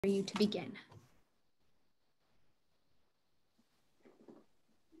for you to begin.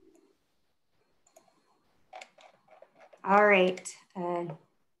 All right.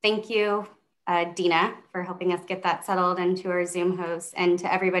 Thank you, Dina, for helping us get that settled into our Zoom host, and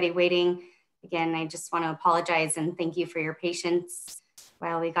to everybody waiting. Again, I just want to apologize and thank you for your patience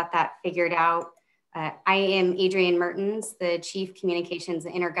while we got that figured out. I am Adrienne Mertens, the Chief Communications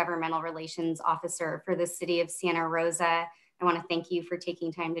and Intergovernmental Relations Officer for the City of Santa Rosa. I want to thank you for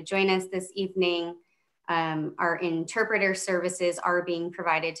taking time to join us this evening. Our interpreter services are being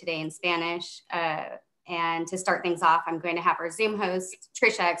provided today in Spanish. And to start things off, I'm going to have our Zoom host,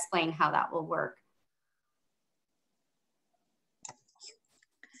 Trisha, explain how that will work.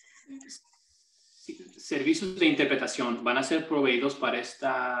 Servicios de interpretación van a ser proveídos para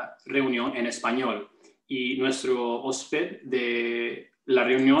esta reunión en español y nuestro huésped de la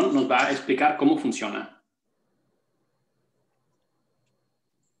reunión nos va a explicar cómo funciona.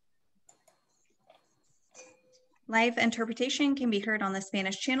 Live interpretation can be heard on the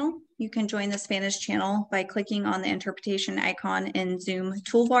Spanish channel. You can join the Spanish channel by clicking on the interpretation icon in Zoom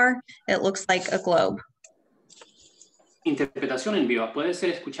toolbar. It looks like a globe. Interpretación en vivo puede ser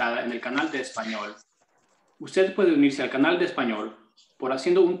escuchada en el canal de español. Usted puede unirse al canal de español por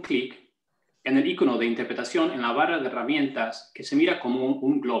haciendo un clic en el icono de interpretación en la barra de herramientas que se mira como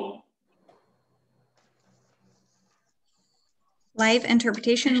un globo. Live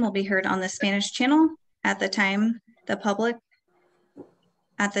interpretation will be heard on the Spanish channel at the time for public.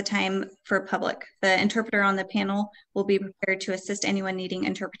 The interpreter on the panel will be prepared to assist anyone needing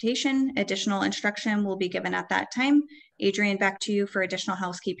interpretation. Additional instruction will be given at that time. Adrienne, back to you for additional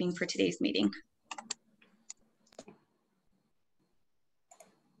housekeeping for today's meeting.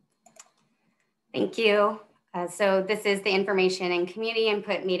 Thank you. So this is the information and community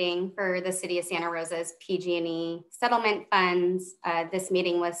input meeting for the City of Santa Rosa's PG&E settlement funds. This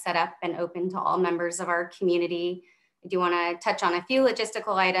meeting was set up and open to all members of our community. I do want to touch on a few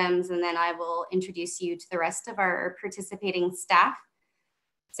logistical items, and then I will introduce you to the rest of our participating staff.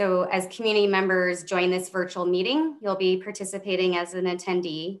 So as community members join this virtual meeting, you'll be participating as an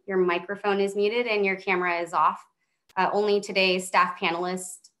attendee. Your microphone is muted and your camera is off. Only today's staff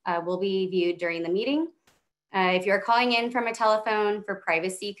panelists will be viewed during the meeting. If you're calling in from a telephone for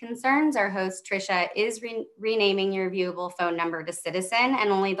privacy concerns, our host Trisha is renaming your viewable phone number to Citizen, and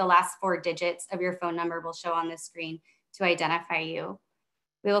only the last 4 digits of your phone number will show on the screen to identify you.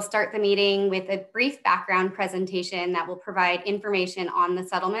 We will start the meeting with a brief background presentation that will provide information on the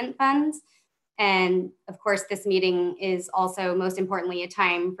settlement funds. And of course, this meeting is also most importantly a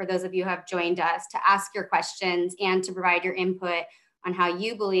time for those of you who have joined us to ask your questions and to provide your input on how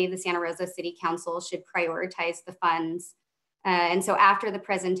you believe the Santa Rosa City Council should prioritize the funds. And so after the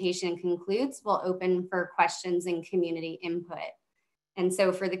presentation concludes, we'll open for questions and community input. And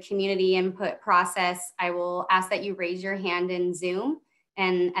so for the community input process, I will ask that you raise your hand in Zoom.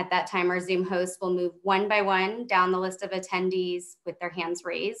 And at that time, our Zoom host will move one by one down the list of attendees with their hands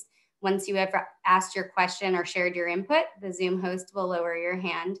raised. Once you have asked your question or shared your input, the Zoom host will lower your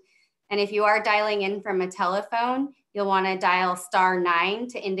hand. And if you are dialing in from a telephone, you'll want to dial *9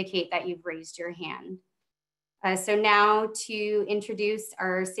 to indicate that you've raised your hand. So now to introduce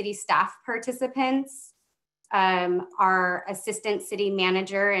our city staff participants, our Assistant City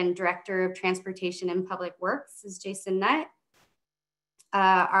Manager and Director of Transportation and Public Works is Jason Nutt.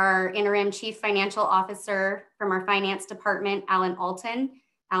 Our Interim Chief Financial Officer from our Finance Department, Alan Alton.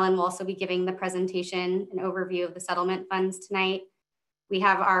 Alan will also be giving the presentation and overview of the settlement funds tonight. We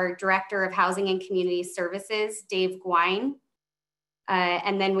have our Director of Housing and Community Services, Dave Gwine.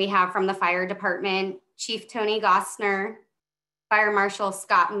 And then we have from the Fire Department, Chief Tony Gosner, Fire Marshal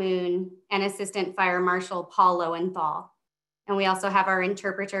Scott Moon, and Assistant Fire Marshal Paul Lowenthal. And we also have our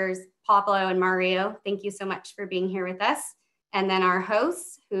interpreters, Pablo and Mario. Thank you so much for being here with us. And then our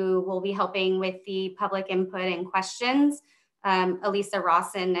hosts, who will be helping with the public input and questions, Elisa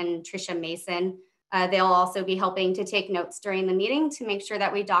Rawson and Tricia Mason. They'll also be helping to take notes during the meeting to make sure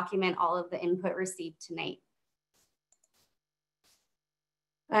that we document all of the input received tonight.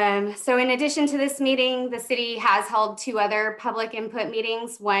 So in addition to this meeting, the city has held 2 other public input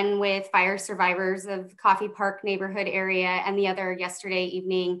meetings, one with fire survivors of Coffee Park neighborhood area, and the other yesterday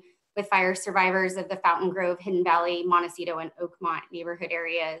evening with fire survivors of the Fountain Grove, Hidden Valley, Montecito, and Oakmont neighborhood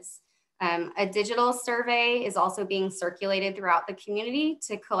areas. A digital survey is also being circulated throughout the community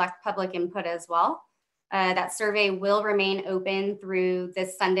to collect public input as well. That survey will remain open through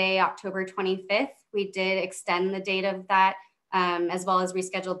this Sunday, October 25th. We did extend the date of that as well as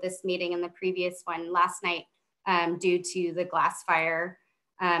rescheduled this meeting and the previous one last night due to the glass fire.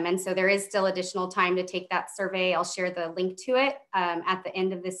 And so there is still additional time to take that survey. I'll share the link to it at the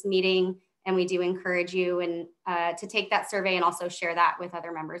end of this meeting. And we do encourage you to take that survey and also share that with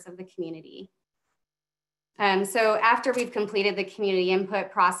other members of the community. So after we've completed the community input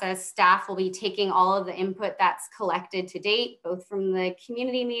process, staff will be taking all of the input that's collected to date, both from the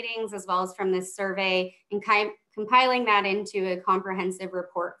community meetings as well as from this survey, and compiling that into a comprehensive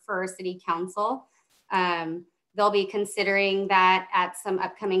report for our city council. They'll be considering that at some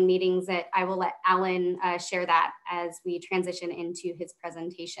upcoming meetings that I will let Alan share that as we transition into his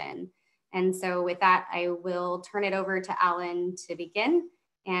presentation. And so with that, I will turn it over to Alan to begin,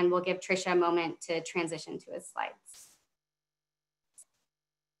 and we'll give Tricia a moment to transition to his slides.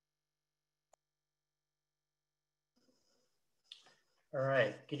 All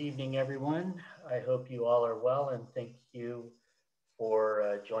right, good evening, everyone. I hope you all are well, and thank you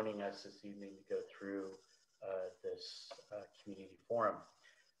for joining us this evening to go through this community forum.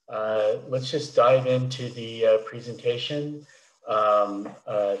 Let's just dive into the presentation.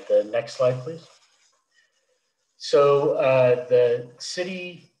 The next slide, please. So the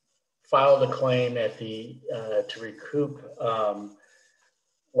city filed a claim at the to recoup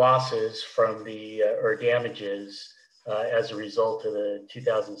losses from the or damages as a result of the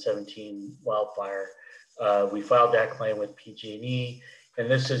 2017 wildfire. We filed that claim with PG&E,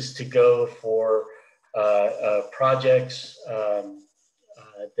 and this is to go for projects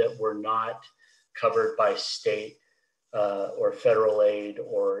that were not covered by state or federal aid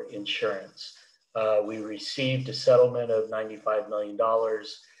or insurance. We received a settlement of $95 million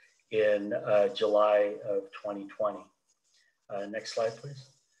in July of 2020. Next slide, please.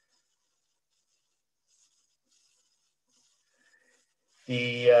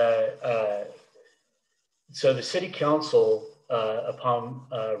 So the city council, upon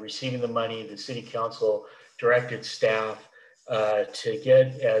receiving the money, the city council directed staff to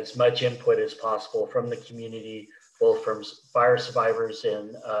get as much input as possible from the community, both from fire survivors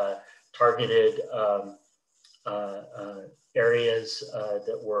and targeted areas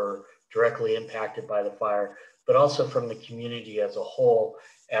that were directly impacted by the fire, but also from the community as a whole,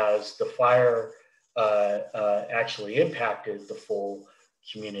 as the fire actually impacted the full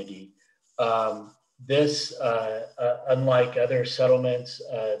community. This, unlike other settlements,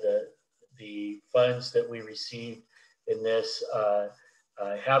 the funds that we received in this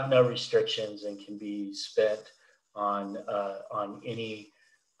have no restrictions and can be spent on any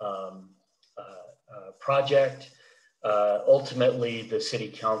project. Ultimately, the city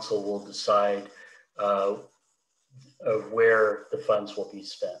council will decide of where the funds will be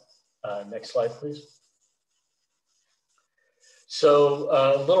spent. Next slide, please. So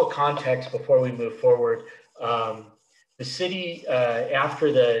a little context before we move forward. The city,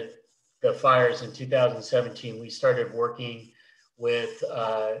 after the fires in 2017, we started working with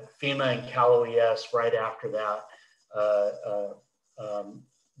FEMA and Cal OES right after that,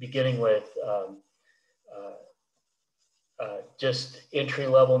 beginning with just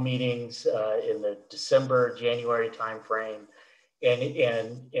entry-level meetings in the December, January timeframe,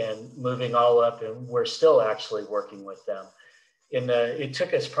 and moving all up, and we're still actually working with them. It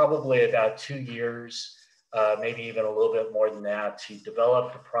took us probably about 2 years, maybe even a little bit more than that, to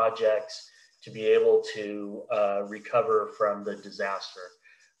develop the projects to be able to recover from the disaster.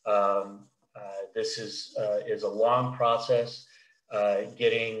 This is a long process,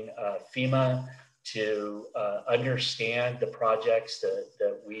 getting FEMA to understand the projects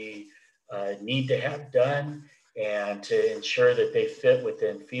that we need to have done, and to ensure that they fit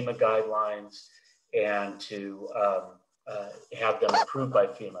within FEMA guidelines, and to have them approved by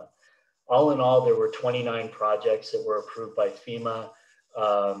FEMA. All in all, there were 29 projects that were approved by FEMA.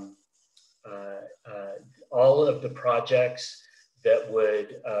 All of the projects that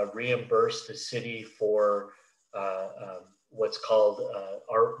would reimburse the city for what's called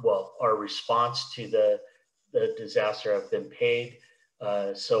our response to the disaster have been paid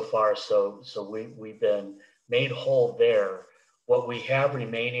so far. So we've been made whole there. What we have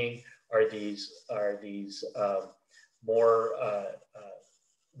remaining are these more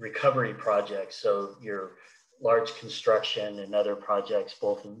recovery projects. So your large construction and other projects,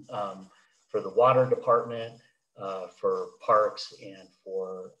 both for the water department, for parks, and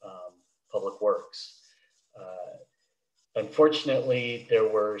for public works. Unfortunately, there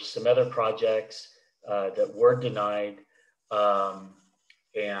were some other projects that were denied and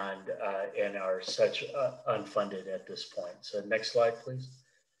are such unfunded at this point. So next slide, please.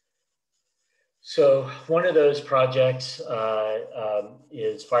 So one of those projects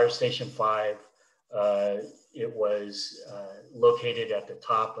is Fire Station 5. It was located at the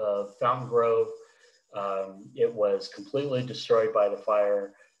top of Fountain Grove. It was completely destroyed by the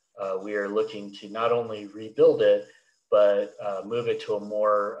fire. we are looking to not only rebuild it, but move it to a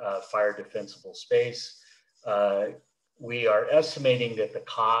more fire defensible space. We are estimating that the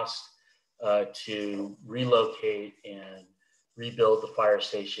cost to relocate and rebuild the fire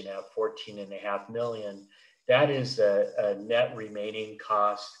station at $14.5 million. That is a net remaining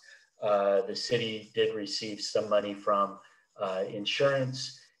cost. The city did receive some money from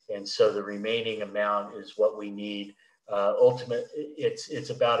insurance, and so the remaining amount is what we need. It's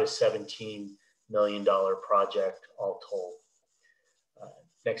about a $17 million project all told.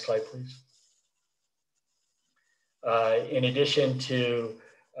 Next slide, please. In addition to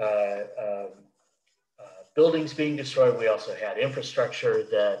buildings being destroyed, we also had infrastructure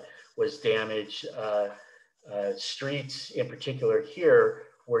that was damaged. Streets in particular here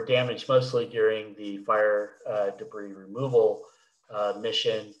were damaged mostly during the fire debris removal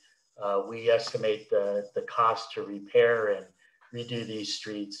mission. We estimate the cost to repair and redo these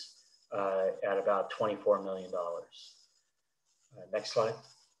streets at about $24 million. Next slide.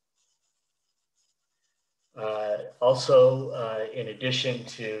 Also, in addition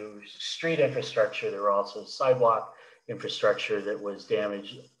to street infrastructure, there were also sidewalk infrastructure that was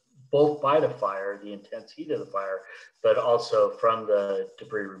damaged both by the fire, the intense heat of the fire, but also from the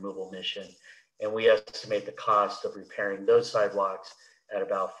debris removal mission. And we estimate the cost of repairing those sidewalks at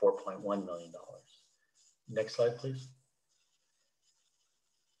about $4.1 million. Next slide, please.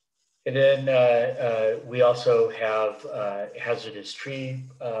 And then we also have hazardous tree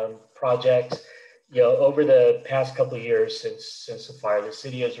projects. You know, over the past couple of years since the fire, the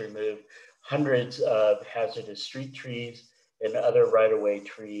city has removed hundreds of hazardous street trees and other right-of-way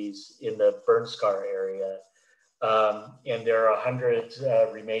trees in the burn scar area. And there are hundreds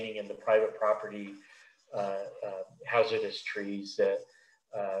remaining in the private property hazardous trees that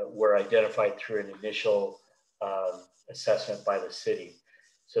were identified through an initial assessment by the city.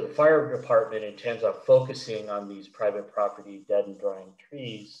 So the fire department intends on focusing on these private property dead and dying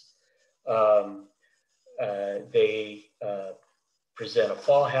trees. They present a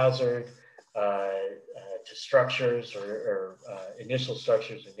fall hazard to structures or initial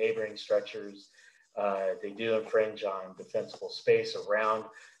structures and neighboring structures. They do infringe on defensible space around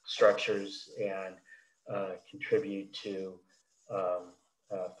structures and contribute to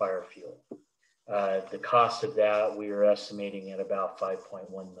fire fuel. The cost of that we are estimating at about $5.1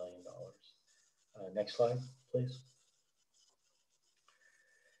 million. Next slide, please.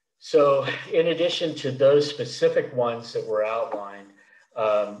 So in addition to those specific ones that were outlined,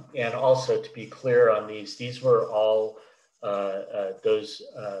 and also to be clear on these were all, those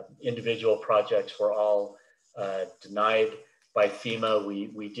individual projects were all denied by FEMA.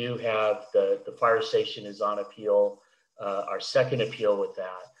 We do have the fire station is on appeal, our second appeal with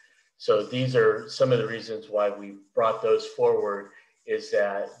that. So these are some of the reasons why we brought those forward, is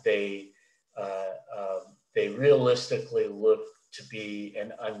that they realistically look to be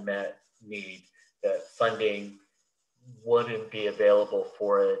an unmet need, that funding wouldn't be available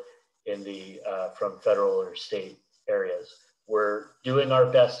for it in the from federal or state areas. We're doing our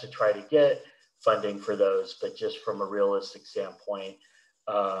best to try to get funding for those, but just from a realistic standpoint,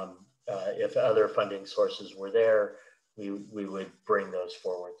 if other funding sources were there, we would bring those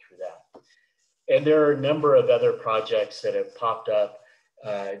forward through that. And there are a number of other projects that have popped up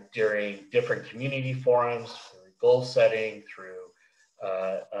during different community forums, through goal setting, through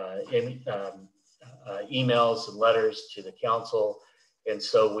emails and letters to the council. And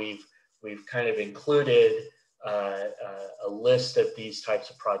so we've kind of included a list of these types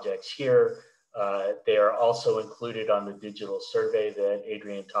of projects here. They are also included on the digital survey that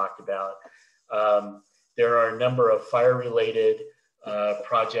Adrian talked about. There are a number of fire-related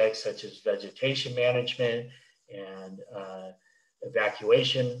projects, such as vegetation management and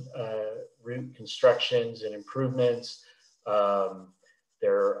evacuation route constructions and improvements.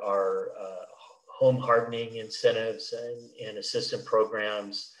 There are home hardening incentives and assistance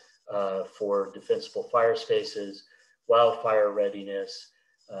programs for defensible fire spaces, wildfire readiness,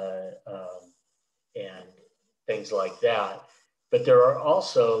 and things like that. But there are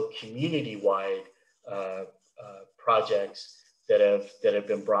also community-wide projects that have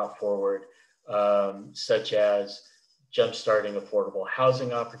been brought forward, such as jumpstarting affordable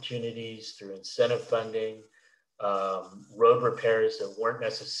housing opportunities through incentive funding, road repairs that weren't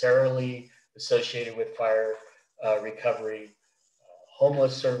necessarily associated with fire recovery,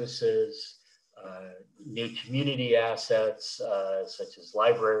 homeless services, new community assets such as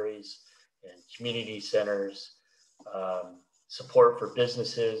libraries and community centers, support for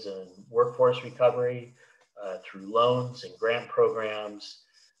businesses and workforce recovery through loans and grant programs,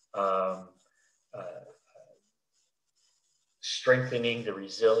 strengthening the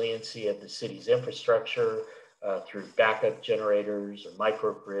resiliency of the city's infrastructure through backup generators or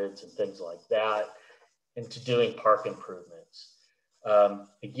microgrids and things like that, and to doing park improvements.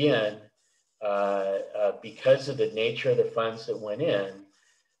 Again, because of the nature of the funds that went in,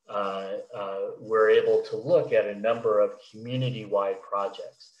 we're able to look at a number of community-wide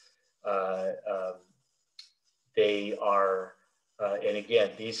projects. They are, and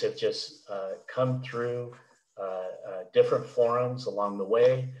again, these have just come through different forums along the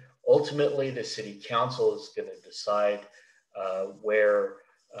way. Ultimately, the city council is going to decide where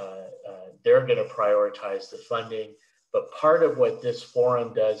they're going to prioritize the funding. But part of what this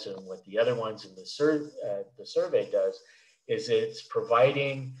forum does and what the other ones in the survey does is it's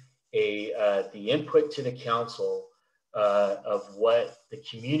providing the input to the council of what the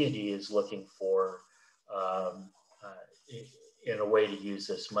community is looking for in a way to use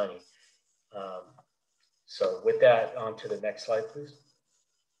this money. So with that, on to the next slide, please.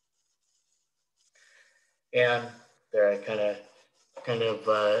 And there I kind of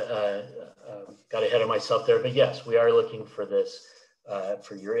got ahead of myself there, but yes, we are looking for this,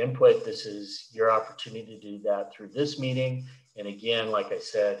 for your input. This is your opportunity to do that through this meeting. And again, like I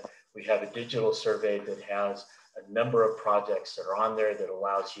said, we have a digital survey that has a number of projects that are on there that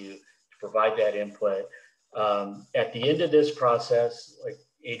allows you to provide that input. At the end of this process, like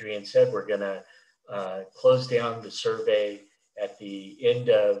Adrian said, we're gonna close down the survey at the end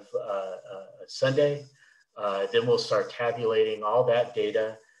of Sunday. Then we'll start tabulating all that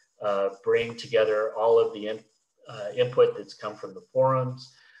data, bring together all of the input that's come from the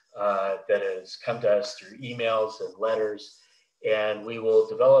forums, that has come to us through emails and letters, and we will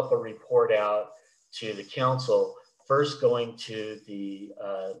develop a report out to the council, first going to the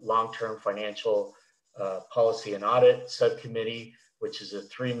long-term financial policy and audit subcommittee, which is a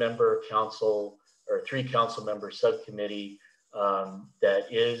three council member subcommittee that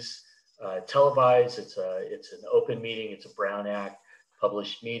is televised. It's an open meeting. It's a Brown Act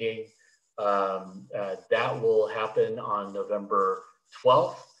published meeting. That will happen on November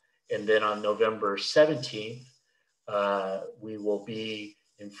 12th. And then on November 17th, we will be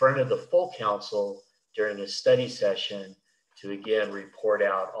in front of the full council during a study session to again report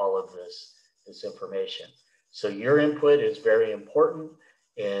out all of this information. So your input is very important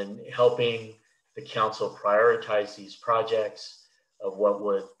in helping the council prioritize these projects of what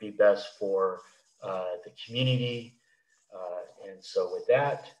would be best for the community. And so with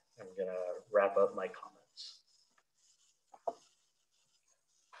that, I'm gonna wrap up my comments.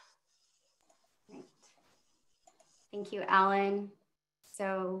 Great. Thank you, Alan.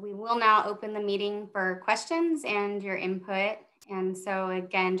 So we will now open the meeting for questions and your input. And so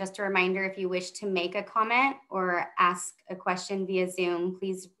again, just a reminder, if you wish to make a comment or ask a question via Zoom,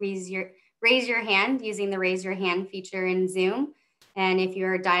 please raise your hand using the raise your hand feature in Zoom. And if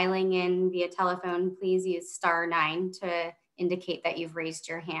you're dialing in via telephone, please use *9 to indicate that you've raised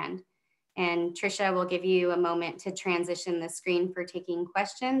your hand. And Tricia will give you a moment to transition the screen for taking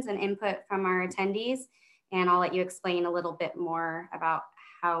questions and input from our attendees. And I'll let you explain a little bit more about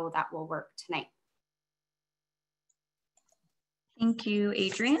how that will work tonight. Thank you,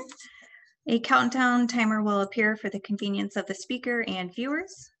 Adrian. A countdown timer will appear for the convenience of the speaker and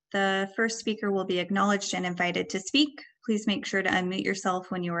viewers. The first speaker will be acknowledged and invited to speak. Please make sure to unmute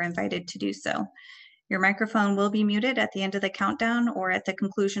yourself when you are invited to do so. Your microphone will be muted at the end of the countdown or at the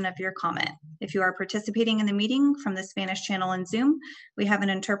conclusion of your comment. If you are participating in the meeting from the Spanish channel in Zoom, we have an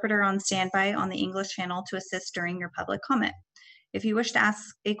interpreter on standby on the English channel to assist during your public comment. If you wish to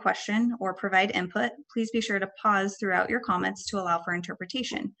ask a question or provide input, please be sure to pause throughout your comments to allow for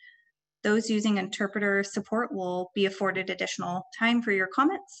interpretation. Those using interpreter support will be afforded additional time for your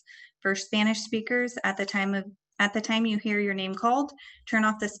comments. For Spanish speakers, at the time you hear your name called, turn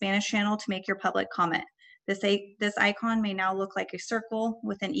off the Spanish channel to make your public comment. This icon may now look like a circle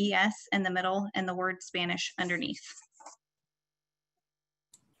with an ES in the middle and the word Spanish underneath.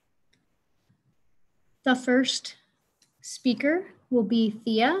 The first speaker will be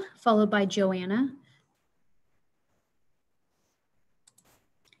Thea, followed by Joanna.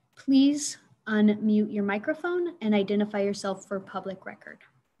 Please unmute your microphone and identify yourself for public record.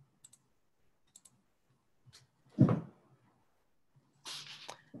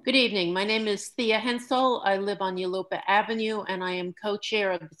 Good evening. My name is Thea Hensel. I live on Yalopa Avenue, and I am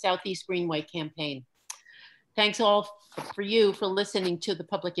co-chair of the Southeast Greenway campaign. Thanks all for you for listening to the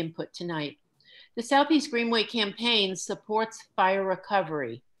public input tonight. The Southeast Greenway campaign supports fire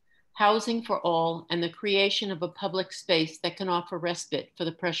recovery, housing for all, and the creation of a public space that can offer respite for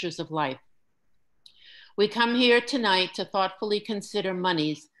the pressures of life. We come here tonight to thoughtfully consider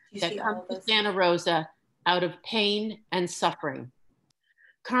monies that come to Santa Rosa out of pain and suffering.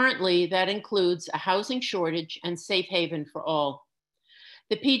 Currently, that includes a housing shortage and safe haven for all.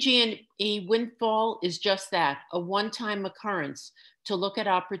 The PG&E windfall is just that, a one-time occurrence to look at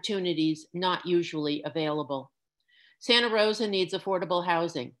opportunities not usually available. Santa Rosa needs affordable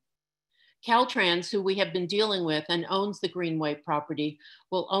housing. Caltrans, who we have been dealing with and owns the Greenway property,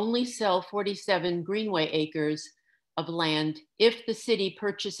 will only sell 47 Greenway acres of land if the city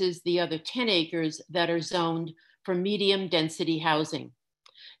purchases the other 10 acres that are zoned for medium density housing.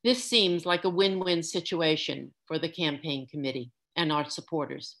 This seems like a win-win situation for the campaign committee and our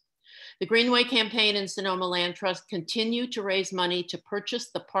supporters. The Greenway campaign and Sonoma Land Trust continue to raise money to purchase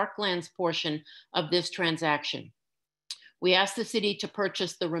the Parklands portion of this transaction. We asked the city to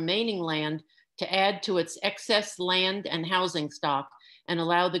purchase the remaining land to add to its excess land and housing stock and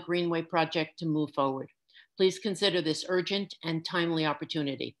allow the Greenway project to move forward. Please consider this urgent and timely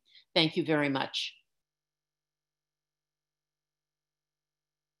opportunity. Thank you very much.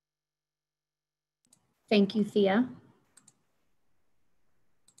 Thank you, Thea.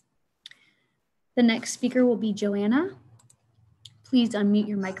 The next speaker will be Joanna. Please unmute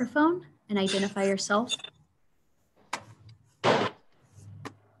your microphone and identify yourself.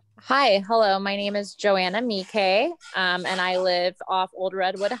 Hi, hello, my name is Joanna Mike, and I live off Old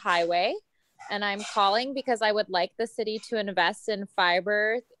Redwood Highway, and I'm calling because I would like the city to invest in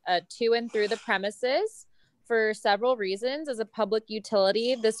fiber to and through the premises for several reasons. As a public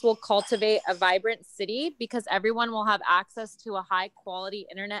utility, this will cultivate a vibrant city because everyone will have access to a high quality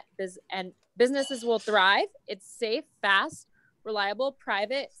internet and businesses will thrive. It's safe, fast, reliable,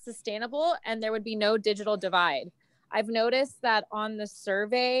 private, sustainable, and there would be no digital divide. I've noticed that on the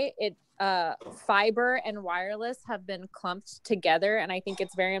survey, fiber and wireless have been clumped together. And I think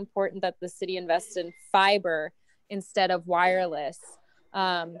it's very important that the city invests in fiber instead of wireless.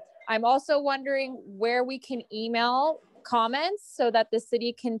 I'm also wondering where we can email comments so that the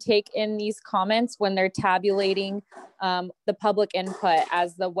city can take in these comments when they're tabulating the public input,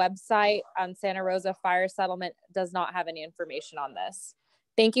 as the website on Santa Rosa Fire Settlement does not have any information on this.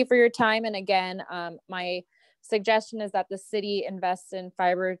 Thank you for your time. And again, my suggestion is that the city invests in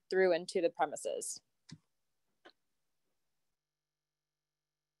fiber through and to the premises.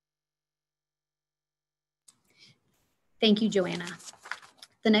 Thank you, Joanna.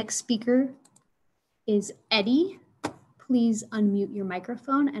 The next speaker is Eddie. Please unmute your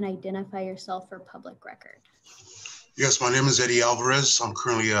microphone and identify yourself for public record. Yes, my name is Eddie Alvarez. I'm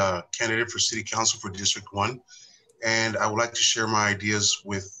currently a candidate for City Council for District 1, and I would like to share my ideas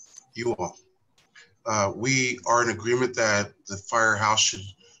with you all. We are in agreement that the firehouse should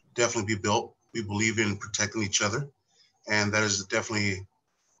definitely be built. We believe in protecting each other, and that is definitely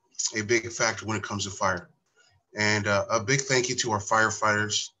a big factor when it comes to fire. And a big thank you to our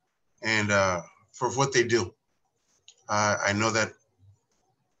firefighters and for what they do. I know that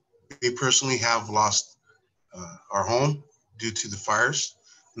we personally have lost our home due to the fires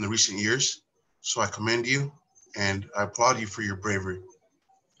in the recent years. So I commend you and I applaud you for your bravery.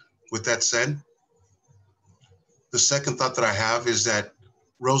 With that said, the second thought that I have is that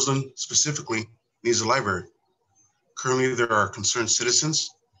Roseland specifically needs a library. Currently, there are concerned citizens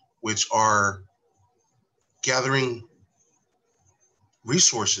which are gathering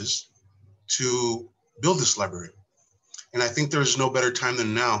resources to build this library. And I think there is no better time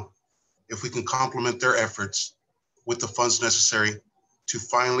than now if we can complement their efforts with the funds necessary to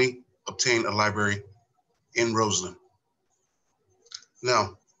finally obtain a library in Roseland.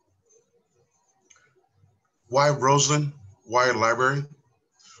 Now, why Roseland? Why a library?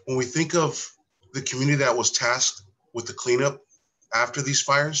 When we think of the community that was tasked with the cleanup after these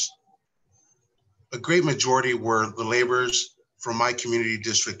fires, a great majority were the laborers from my community,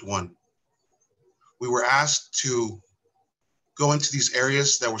 District 1. We were asked to go into these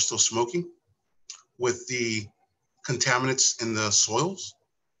areas that were still smoking with the contaminants in the soils,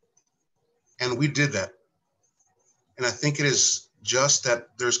 and we did that. And I think it is just that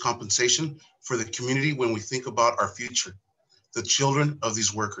there's compensation for the community when we think about our future, the children of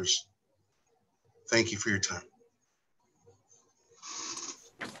these workers. Thank you for your time.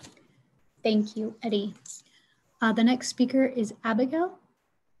 Thank you, Eddie. The next speaker is Abigail.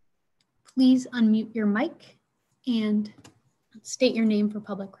 Please unmute your mic and state your name for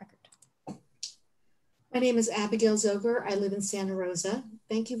public record. My name is Abigail Zoger. I live in Santa Rosa.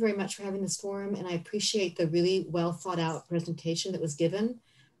 Thank you very much for having this forum, and I appreciate the really well thought out presentation that was given.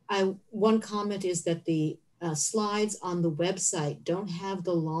 One comment is that the slides on the website don't have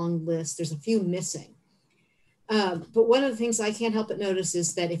the long list. There's a few missing. But one of the things I can't help but notice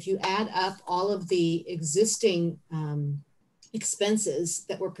is that if you add up all of the existing expenses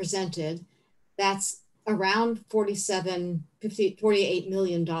that were presented, that's around $48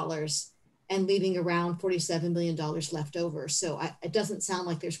 million and leaving around $47 million left over. So it doesn't sound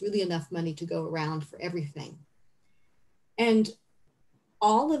like there's really enough money to go around for everything. And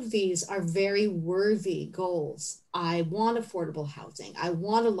all of these are very worthy goals. I want affordable housing. I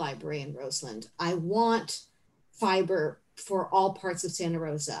want a library in Roseland. I want fiber for all parts of Santa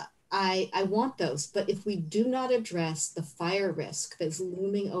Rosa. I want those, but if we do not address the fire risk that's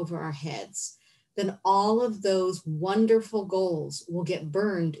looming over our heads, then all of those wonderful goals will get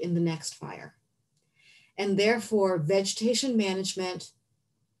burned in the next fire. And therefore, vegetation management,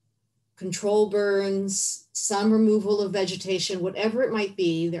 control burns, some removal of vegetation, whatever it might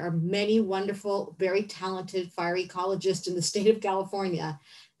be. There are many wonderful, very talented fire ecologists in the state of California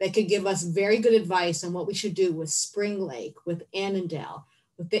that could give us very good advice on what we should do with Spring Lake, with Annandale,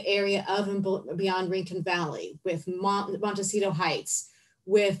 with the area of and beyond Rincon Valley, with Montecito Heights,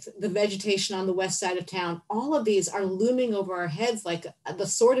 with the vegetation on the west side of town. All of these are looming over our heads like the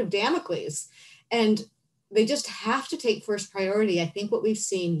sword of Damocles. And they just have to take first priority. I think what we've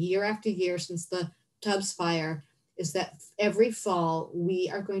seen year after year since the Tubbs fire is that every fall we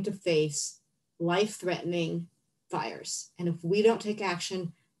are going to face life-threatening fires. And if we don't take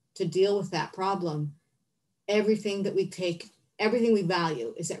action to deal with that problem, everything we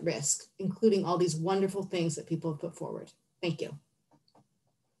value is at risk, including all these wonderful things that people have put forward. Thank you.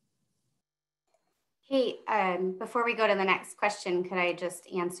 Hey, before we go to the next question, could I just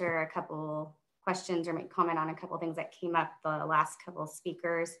answer a couple questions or make comment on a couple things that came up the last couple of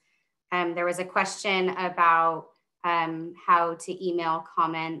speakers? There was a question about how to email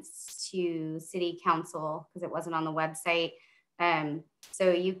comments to City Council because it wasn't on the website.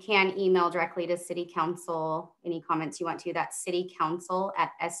 So you can email directly to City Council any comments you want to. That's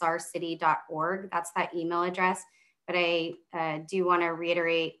citycouncil@srcity.org. That's that email address. But I do want to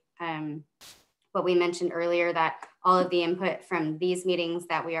reiterate what we mentioned earlier, that all of the input from these meetings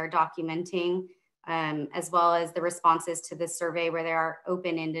that we are documenting, as well as the responses to the survey where there are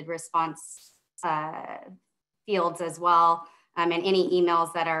open-ended response fields as well, and any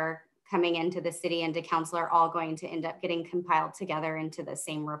emails that are coming into the city and to council are all going to end up getting compiled together into the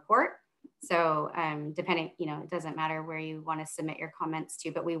same report. So depending, it doesn't matter where you want to submit your comments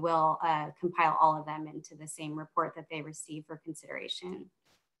to, but we will compile all of them into the same report that they receive for consideration.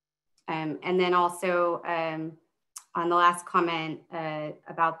 And then also on the last comment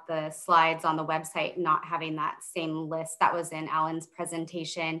about the slides on the website not having that same list that was in Alan's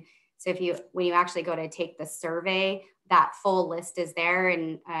presentation. So when you actually go to take the survey, that full list is there,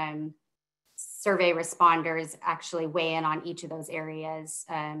 and survey responders actually weigh in on each of those areas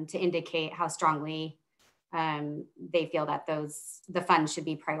to indicate how strongly they feel that the funds should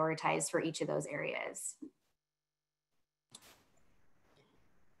be prioritized for each of those areas.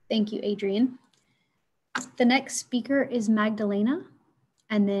 Thank you, Adrienne. The next speaker is Magdalena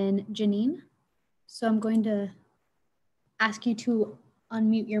and then Janine. So I'm going to ask you to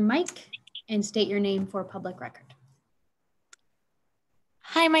unmute your mic and state your name for public record.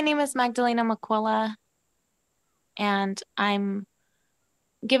 Hi, my name is Magdalena McQuilla, and I'm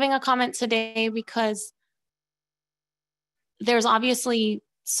giving a comment today because there's obviously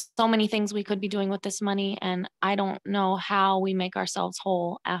so many things we could be doing with this money, and I don't know how we make ourselves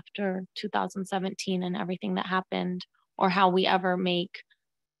whole after 2017 and everything that happened, or how we ever make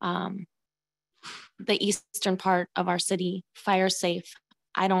the eastern part of our city fire safe.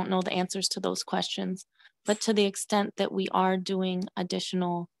 I don't know the answers to those questions, but to the extent that we are doing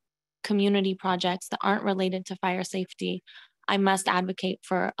additional community projects that aren't related to fire safety, I must advocate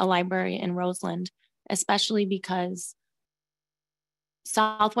for a library in Roseland, especially because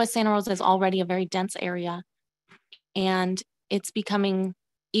Southwest Santa Rosa is already a very dense area, and it's becoming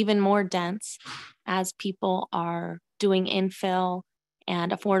even more dense as people are doing infill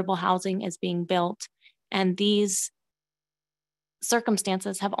and affordable housing is being built. And these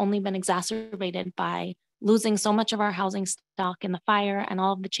circumstances have only been exacerbated by losing so much of our housing stock in the fire and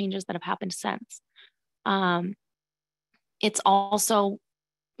all of the changes that have happened since. It's also,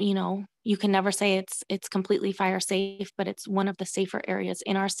 you can never say it's completely fire safe, but it's one of the safer areas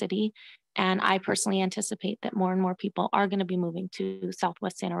in our city. And I personally anticipate that more and more people are going to be moving to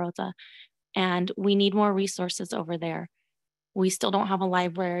Southwest Santa Rosa, and we need more resources over there. We still don't have a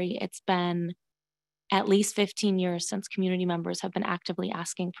library. It's been at least 15 years since community members have been actively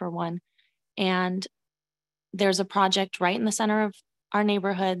asking for one. And there's a project right in the center of our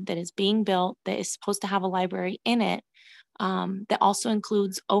neighborhood that is being built that is supposed to have a library in it, that also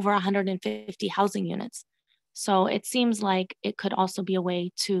includes over 150 housing units. So it seems like it could also be a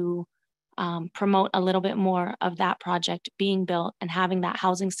way to promote a little bit more of that project being built and having that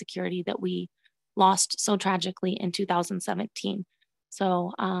housing security that we lost so tragically in 2017.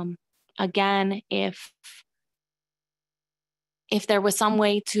 So again, if there was some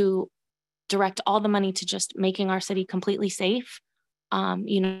way to direct all the money to just making our city completely safe,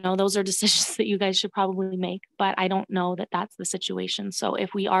 you know, those are decisions that you guys should probably make, but I don't know that that's the situation. So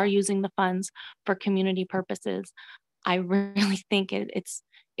if we are using the funds for community purposes, I really think it's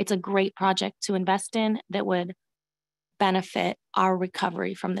a great project to invest in that would benefit our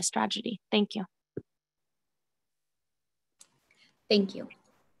recovery from this tragedy. Thank you. Thank you.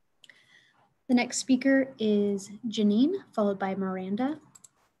 The next speaker is Janine, followed by Miranda.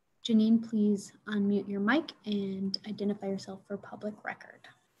 Janine, please unmute your mic and identify yourself for public record.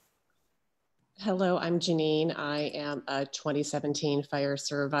 Hello, I'm Janine. I am a 2017 fire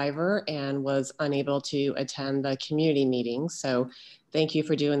survivor and was unable to attend the community meeting. So thank you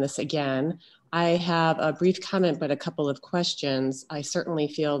for doing this again. I have a brief comment, but a couple of questions. I certainly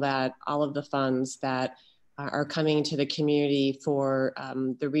feel that all of the funds that are coming to the community for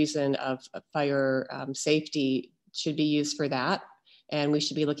the reason of fire safety should be used for that. And we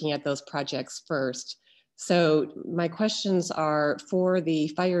should be looking at those projects first. So my questions are, for the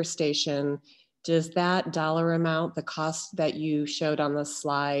fire station, does that dollar amount, the cost that you showed on the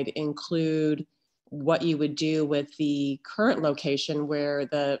slide, include what you would do with the current location where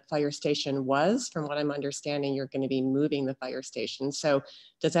the fire station was? From what I'm understanding, you're going to be moving the fire station. So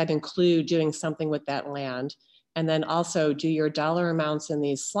does that include doing something with that land? And then also, do your dollar amounts in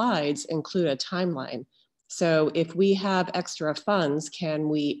these slides include a timeline? So if we have extra funds, can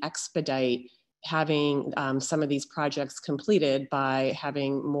we expedite having some of these projects completed by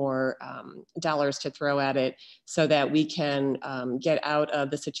having more dollars to throw at it, so that we can get out of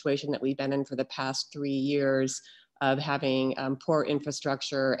the situation that we've been in for the past 3 years of having poor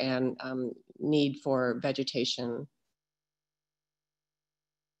infrastructure and need for vegetation?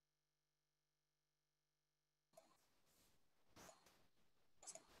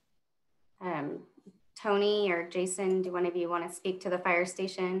 Tony or Jason, do one of you want to speak to the fire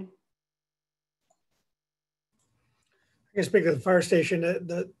station? I can speak to the fire station.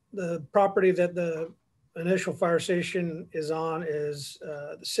 The property that the initial fire station is on is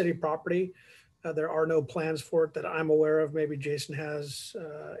the city property. There are no plans for it that I'm aware of. Maybe Jason has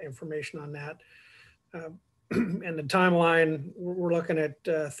information on that. And the timeline, we're looking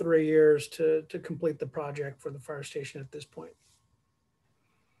at 3 years to complete the project for the fire station at this point.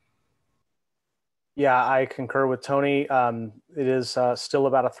 Yeah, I concur with Tony. It is still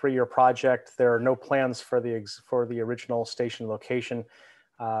about a 3-year project. There are no plans for the original station location,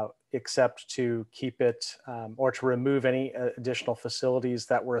 except to keep it or to remove any additional facilities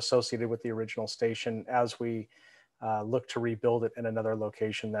that were associated with the original station as we look to rebuild it in another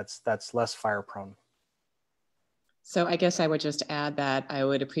location that's less fire prone. So I guess I would just add that I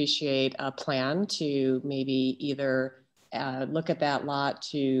would appreciate a plan to maybe either look at that lot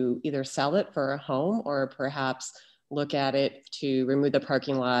to either sell it for a home, or perhaps look at it to remove the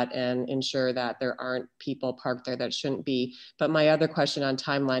parking lot and ensure that there aren't people parked there that shouldn't be. But my other question on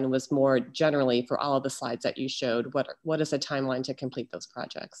timeline was more generally for all of the slides that you showed. What is the timeline to complete those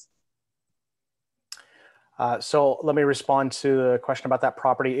projects? So let me respond to the question about that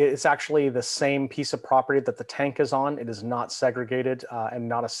property. It's actually the same piece of property that the tank is on. It is not segregated and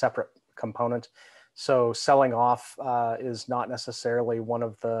not a separate component. So selling off is not necessarily one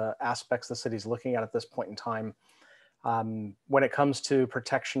of the aspects the city's looking at this point in time. When it comes to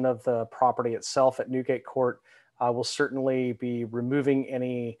protection of the property itself at Newgate Court, we'll certainly be removing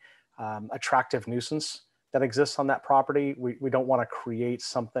any attractive nuisance that exists on that property. We don't want to create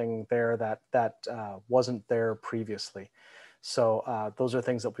something there that wasn't there previously. So those are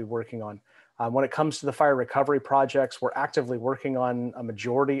things that we'll be working on. When it comes to the fire recovery projects, we're actively working on a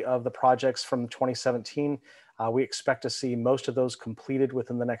majority of the projects from 2017. We expect to see most of those completed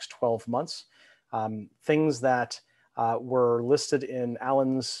within the next 12 months. Things that were listed in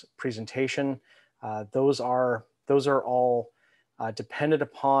Alan's presentation, those are all dependent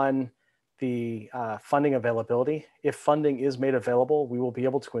upon the funding availability. If funding is made available, we will be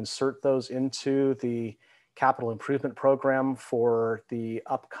able to insert those into the capital improvement program for the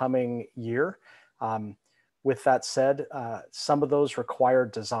upcoming year. With that said, some of those require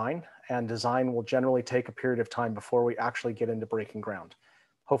design, and design will generally take a period of time before we actually get into breaking ground.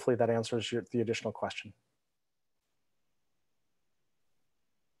 Hopefully that answers the additional question.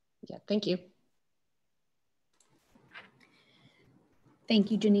 Yeah, thank you. Thank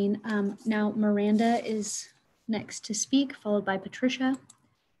you, Janine. Now Miranda is next to speak, followed by Patricia.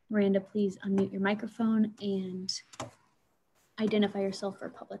 Miranda, please unmute your microphone and identify yourself for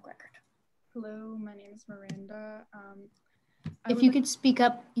public record. Hello, my name is Miranda. If you could speak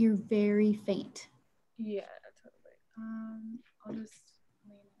up, you're very faint. Yeah, totally. I'll just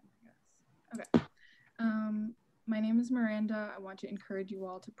lean in, I guess. Okay. My name is Miranda. I want to encourage you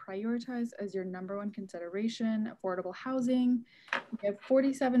all to prioritize as your #1 consideration affordable housing. We have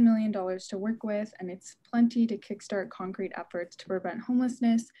 $47 million to work with, and it's plenty to kickstart concrete efforts to prevent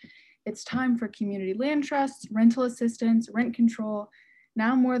homelessness. It's time for community land trusts, rental assistance, rent control.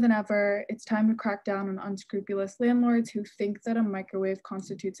 Now more than ever, it's time to crack down on unscrupulous landlords who think that a microwave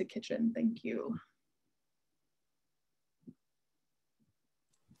constitutes a kitchen. Thank you.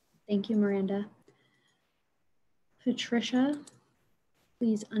 Thank you, Miranda. Patricia,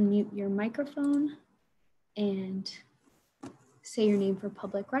 please unmute your microphone and say your name for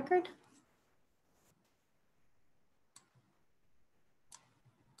public record.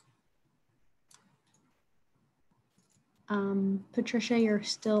 Patricia, you're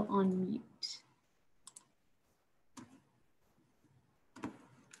still on mute.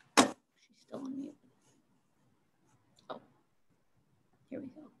 She's still on mute. Oh, here we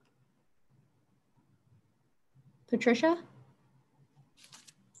go. Patricia?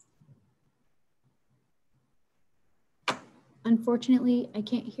 Unfortunately, I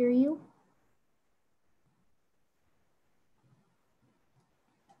can't hear you.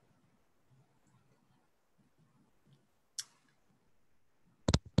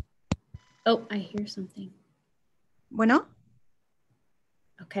 Oh, I hear something. Bueno.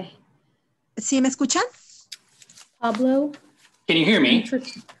 Okay. ¿Sí me escuchan? Pablo. Can you hear me?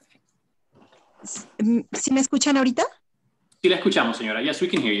 ¿Sí me escuchan ahorita? Sí, la escuchamos, señora. Yes, we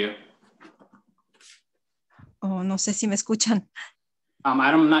can hear you. Oh, no sé si me escuchan.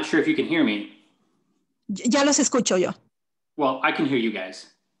 I'm not sure if you can hear me. Ya los escucho yo. Well, I can hear you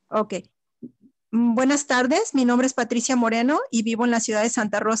guys. Ok. Buenas tardes, mi nombre es Patricia Moreno y vivo en la ciudad de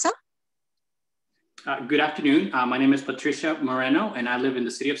Santa Rosa. Good afternoon. My name is Patricia Moreno, and I live in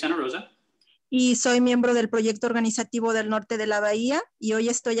the city of Santa Rosa. Y soy miembro del proyecto organizativo del norte de la Bahía y hoy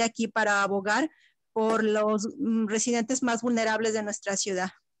estoy aquí para abogar por los residentes más vulnerables de nuestra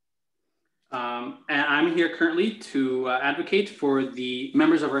ciudad. And I'm here currently to advocate for the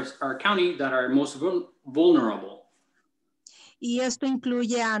members of our county that are most vulnerable. Y esto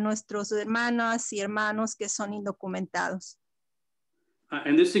incluye a nuestros hermanas y hermanos que son indocumentados.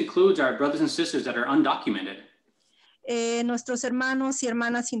 And this includes our brothers and sisters that are undocumented. Nuestros hermanos y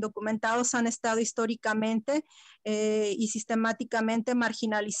hermanas indocumentados han estado históricamente y sistemáticamente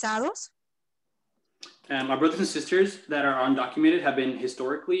marginalizados. Our brothers and sisters that are undocumented have been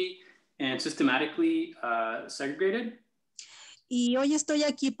historically and systematically segregated. Y hoy estoy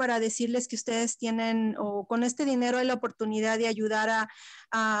aquí para decirles que ustedes tienen, o con este dinero hay la oportunidad de ayudar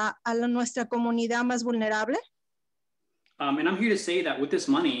a nuestra comunidad más vulnerable. And I'm here to say that with this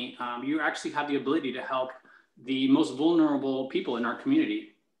money, you actually have the ability to help the most vulnerable people in our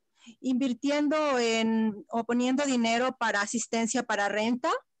community. Invirtiendo o poniendo dinero para asistencia para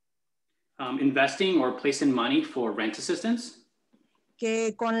renta. Investing or placing money for rent assistance.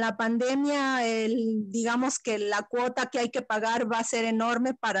 Que con la pandemia, digamos que la cuota que hay que pagar va a ser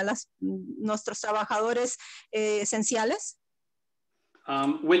enorme para nuestros trabajadores esenciales.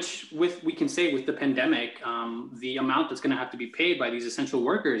 Which we can say with the pandemic, the amount that's going to have to be paid by these essential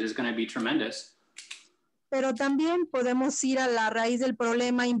workers is going to be tremendous. Pero también podemos ir a la raíz del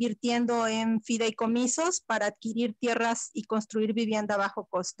problema invirtiendo en fideicomisos para adquirir tierras y construir vivienda a bajo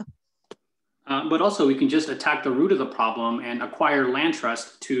costo. But also we can just attack the root of the problem and acquire land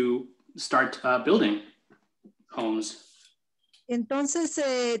trust to start building homes. Entonces,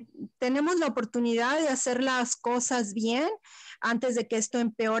 tenemos la oportunidad de hacer las cosas bien antes de que esto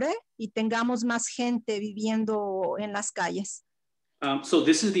empeore y tengamos más gente viviendo en las calles. So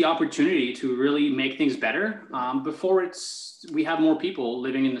this is the opportunity to really make things better before we have more people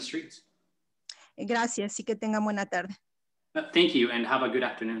living in the streets. Gracias y que tengan buena tarde. Thank you and have a good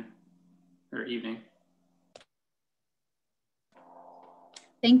afternoon or evening.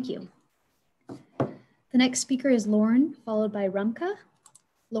 Thank you. The next speaker is Lauren, followed by Rumka.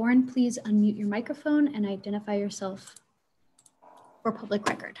 Lauren, please unmute your microphone and identify yourself for public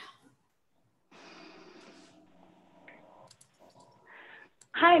record.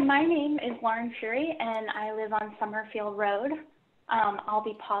 Hi, my name is Lauren Fury and I live on Summerfield Road. I'll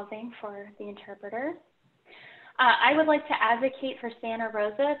be pausing for the interpreter. I would like to advocate for Santa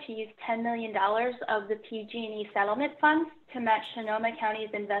Rosa to use $10 million of the PG&E settlement funds to match Sonoma County's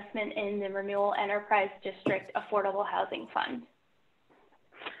investment in the Renewal Enterprise District Affordable Housing Fund.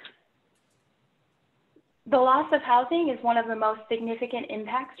 The loss of housing is one of the most significant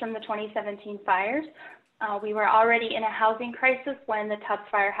impacts from the 2017 fires. We were already in a housing crisis when the Tubbs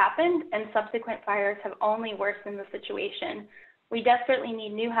fire happened, and subsequent fires have only worsened the situation. We desperately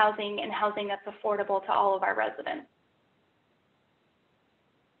need new housing and housing that's affordable to all of our residents.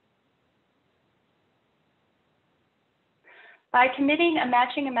 By committing a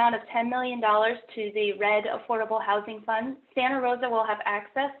matching amount of $10 million to the RED Affordable Housing Fund, Santa Rosa will have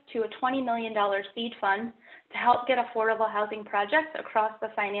access to a $20 million seed fund to help get affordable housing projects across the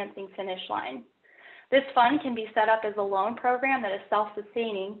financing finish line. This fund can be set up as a loan program that is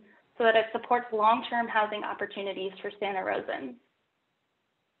self-sustaining so that it supports long-term housing opportunities for Santa Rosans.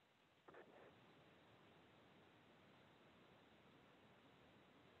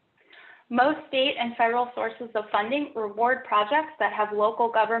 Most state and federal sources of funding reward projects that have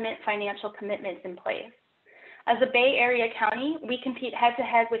local government financial commitments in place. As a Bay Area county, we compete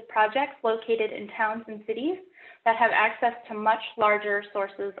head-to-head with projects located in towns and cities that have access to much larger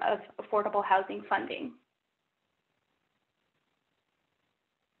sources of affordable housing funding.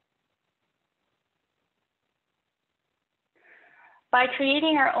 By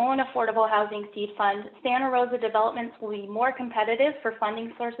creating our own affordable housing seed fund, Santa Rosa developments will be more competitive for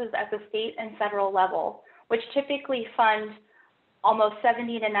funding sources at the state and federal level, which typically fund almost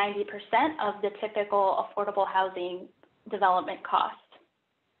 70 to 90% of the typical affordable housing development cost.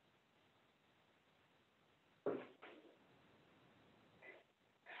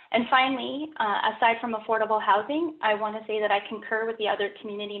 And finally, aside from affordable housing, I want to say that I concur with the other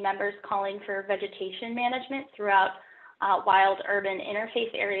community members calling for vegetation management throughout wild urban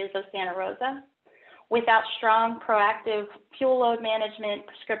interface areas of Santa Rosa. Without strong, proactive fuel load management,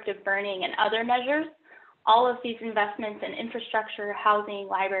 prescriptive burning, and other measures, all of these investments in infrastructure, housing,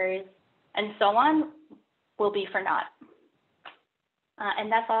 libraries, and so on will be for naught.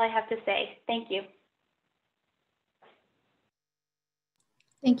 And that's all I have to say. Thank you.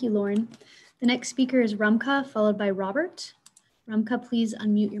 Thank you, Lauren. The next speaker is Rumka, followed by Robert. Rumka, please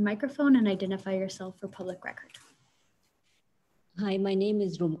unmute your microphone and identify yourself for public record. Hi, my name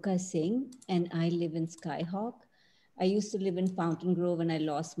is Rumka Singh and I live in Skyhawk. I used to live in Fountain Grove and I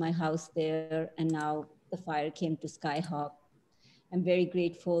lost my house there, and now the fire came to Skyhawk. I'm very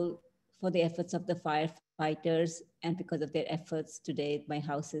grateful for the efforts of the firefighters, and because of their efforts today, my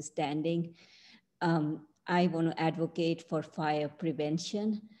house is standing. I want to advocate for fire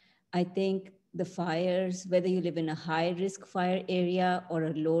prevention. I think the fires, whether you live in a high risk fire area or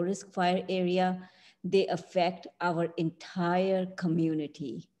a low risk fire area, they affect our entire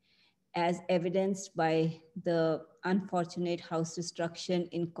community, as evidenced by the unfortunate house destruction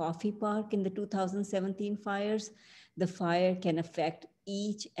in Coffee Park in the 2017 fires. The fire can affect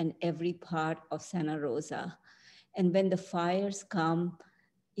each and every part of Santa Rosa. And when the fires come,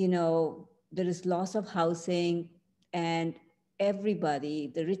 you know, there is loss of housing, and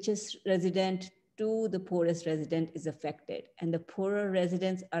everybody, the richest resident to the poorest resident, is affected, and the poorer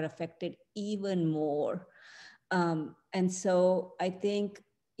residents are affected even more. And so I think,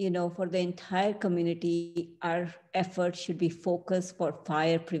 you know, for the entire community, our efforts should be focused for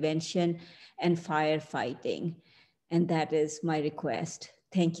fire prevention and firefighting. And that is my request.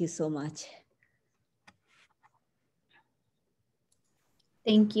 Thank you so much.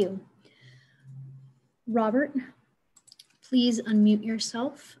 Thank you. Robert, please unmute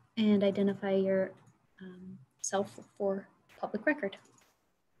yourself and identify your self for public record.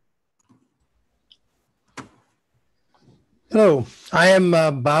 Hello, I am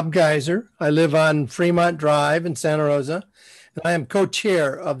Bob Geiser. I live on Fremont Drive in Santa Rosa, and I am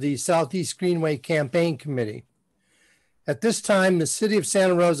co-chair of the Southeast Greenway Campaign Committee. At this time, the city of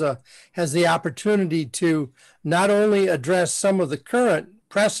Santa Rosa has the opportunity to not only address some of the current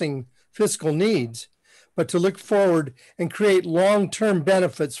pressing fiscal needs, but to look forward and create long-term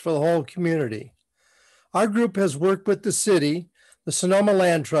benefits for the whole community. Our group has worked with the city, the Sonoma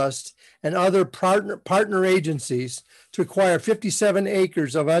Land Trust, and other partner agencies to acquire 57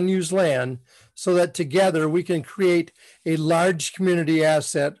 acres of unused land so that together we can create a large community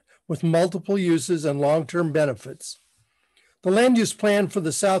asset with multiple uses and long-term benefits. The land use plan for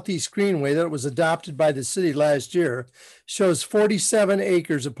the Southeast Greenway that was adopted by the city last year shows 47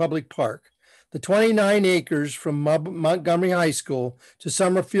 acres of public park. The 29 acres from Montgomery High School to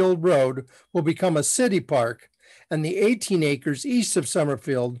Summerfield Road will become a city park, and the 18 acres east of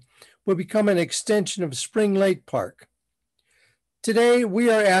Summerfield will become an extension of Spring Lake Park. Today,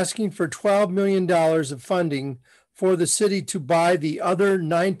 we are asking for $12 million of funding for the city to buy the other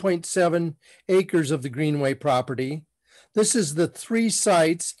 9.7 acres of the Greenway property. This is the 3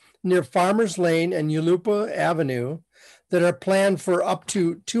 sites near Farmers Lane and Yulupa Avenue that are planned for up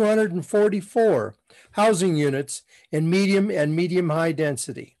to 244 housing units in medium and medium-high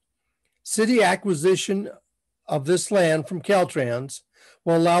density. City acquisition of this land from Caltrans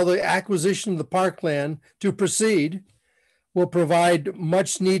will allow the acquisition of the parkland to proceed will provide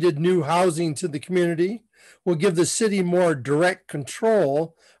much needed new housing to the community, will give the city more direct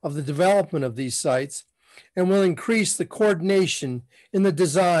control of the development of these sites, and will increase the coordination in the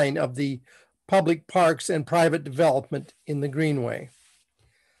design of the public parks and private development in the Greenway.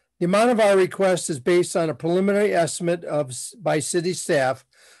 The amount of our request is based on a preliminary estimate by city staff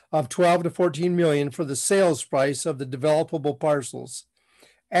of 12 to 14 million for the sales price of the developable parcels.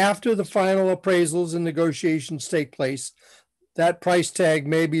 After the final appraisals and negotiations take place, that price tag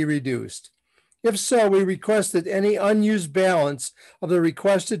may be reduced. If so, we request that any unused balance of the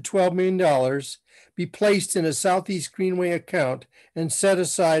requested $12 million be placed in a Southeast Greenway account and set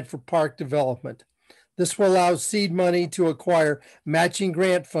aside for park development. This will allow seed money to acquire matching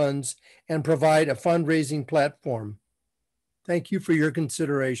grant funds and provide a fundraising platform. Thank you for your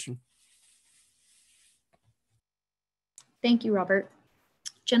consideration. Thank you, Robert.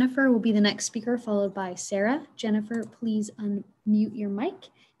 Jennifer will be the next speaker, followed by Sarah. Jennifer, please unmute your mic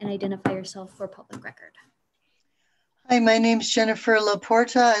and identify yourself for public record. Hi, my name's Jennifer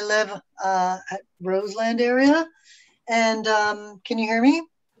Laporta. I live at Roseland area. And can you hear me?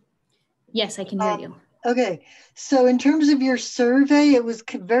 Yes, I can hear you. Okay, so in terms of your survey, it was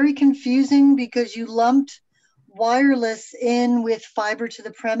very confusing because you lumped wireless in with fiber to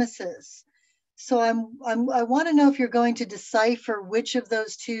the premises. So I want to know if you're going to decipher which of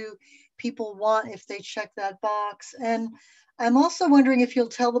those two people want if they check that box. And I'm also wondering if you'll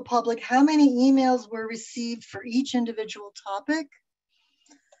tell the public how many emails were received for each individual topic.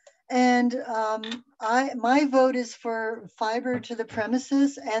 And my vote is for fiber to the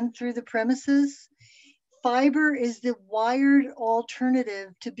premises and through the premises. Fiber is the wired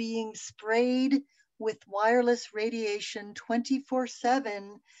alternative to being sprayed with wireless radiation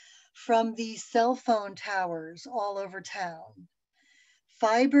 24/7 from the cell phone towers all over town.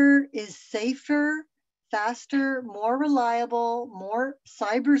 Fiber is safer, faster, more reliable, more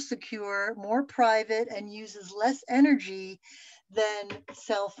cyber secure, more private, and uses less energy than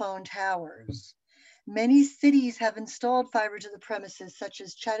cell phone towers. Many cities have installed fiber to the premises, such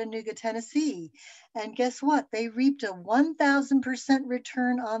as Chattanooga, Tennessee. And guess what? They reaped a 1,000%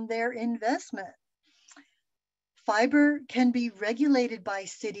 return on their investment. Fiber can be regulated by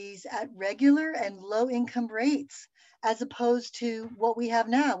cities at regular and low income rates, as opposed to what we have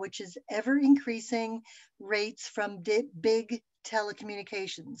now, which is ever increasing rates from big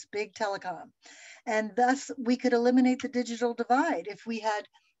telecommunications, big telecom. And thus we could eliminate the digital divide if we had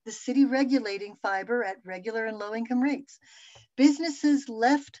the city regulating fiber at regular and low income rates. Businesses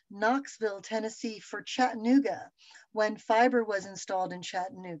left Knoxville, Tennessee for Chattanooga when fiber was installed in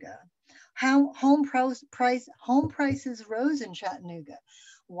Chattanooga. How home prices rose in Chattanooga.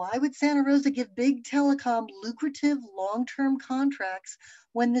 Why would Santa Rosa give big telecom lucrative long-term contracts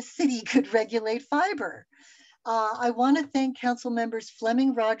when the city could regulate fiber? I want to thank Council members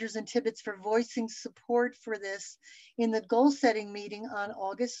Fleming, Rogers, and Tibbetts for voicing support for this in the goal-setting meeting on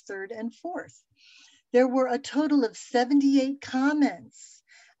August 3rd and 4th. There were a total of 78 comments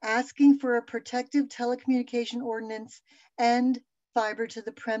asking for a protective telecommunication ordinance and fiber to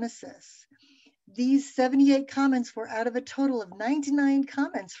the premises. These 78 comments were out of a total of 99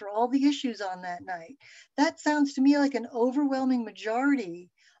 comments for all the issues on that night. That sounds to me like an overwhelming majority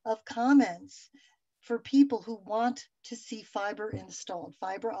of comments for people who want to see fiber installed,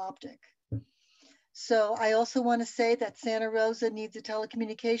 fiber optic. So I also want to say that Santa Rosa needs a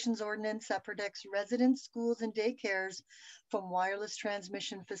telecommunications ordinance that protects residents, schools, and daycares from wireless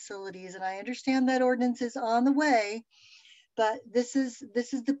transmission facilities. And I understand that ordinance is on the way, but this is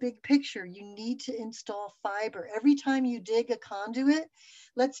the big picture. You need to install fiber. Every time you dig a conduit,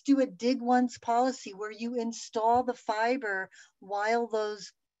 let's do a dig once policy where you install the fiber while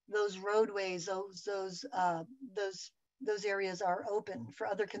those roadways, those areas are open for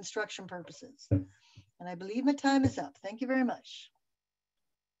other construction purposes. And I believe my time is up. Thank you very much.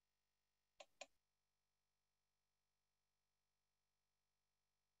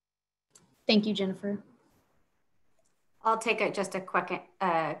 Thank you, Jennifer. I'll take just a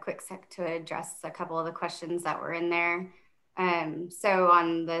quick sec to address a couple of the questions that were in there. So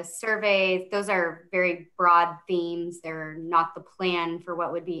on the survey, those are very broad themes. They're not the plan for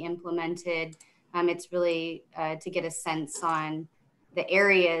what would be implemented. It's really to get a sense on the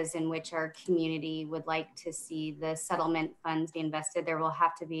areas in which our community would like to see the settlement funds be invested. There will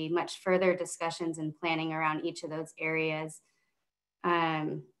have to be much further discussions and planning around each of those areas.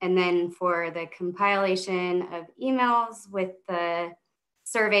 And then for the compilation of emails with the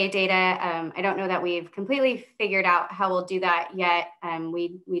survey data, I don't know that we've completely figured out how we'll do that yet.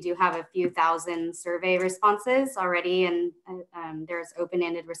 We do have a few thousand survey responses already, and there's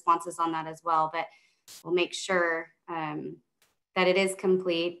open-ended responses on that as well. But we'll make sure that it is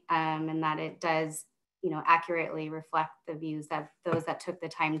complete and that it does, accurately reflect the views of those that took the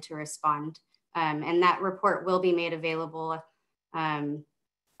time to respond. And that report will be made available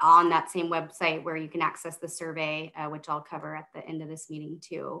on that same website where you can access the survey, which I'll cover at the end of this meeting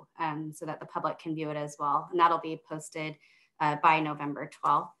too, so that the public can view it as well. And that'll be posted by November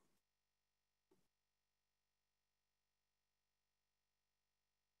 12th.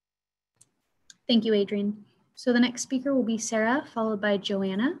 Thank you, Adrienne. So the next speaker will be Sarah, followed by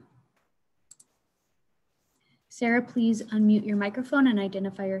Joanna. Sarah, please unmute your microphone and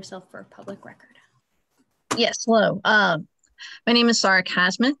identify yourself for public record. Yes, hello. My name is Sarah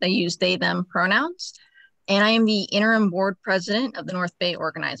Casmith. I use they, them pronouns, and I am the interim board president of the North Bay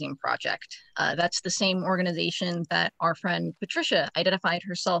Organizing Project. That's the same organization that our friend Patricia identified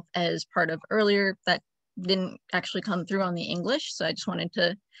herself as part of earlier that didn't actually come through on the English, so I just wanted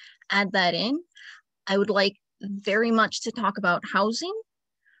to add that in. I would like very much to talk about housing,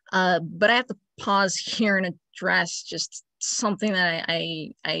 but I have to pause here and address just something that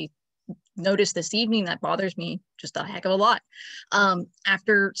I noticed this evening that bothers me just a heck of a lot.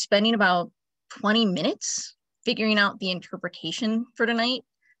 After spending about 20 minutes figuring out the interpretation for tonight,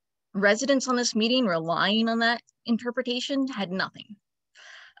 residents on this meeting relying on that interpretation had nothing.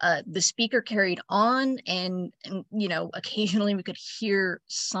 The speaker carried on and occasionally we could hear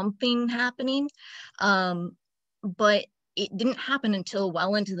something happening, but it didn't happen until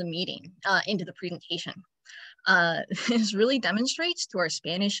well into the meeting, into the presentation. This really demonstrates to our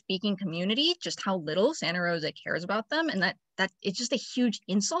Spanish-speaking community just how little Santa Rosa cares about them, and that it's just a huge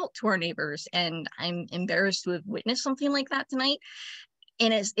insult to our neighbors. And I'm embarrassed to have witnessed something like that tonight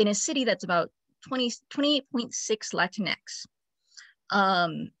in a city that's about 28.6 Latinx.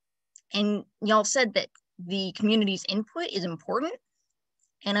 And y'all said that the community's input is important,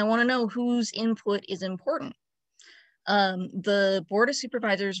 and I want to know whose input is important. The Board of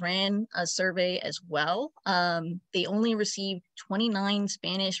Supervisors ran a survey as well. They only received 29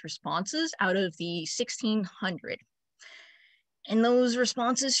 Spanish responses out of the 1,600. And those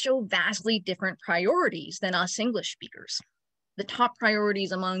responses show vastly different priorities than us English speakers. The top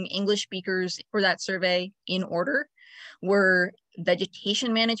priorities among English speakers for that survey, in order, were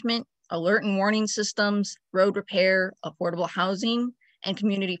vegetation management, alert and warning systems, road repair, affordable housing, and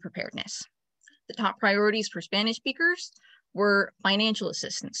community preparedness. The top priorities for Spanish speakers were financial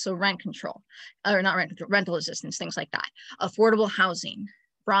assistance, so rent control, or not rent control, rental assistance, things like that, affordable housing,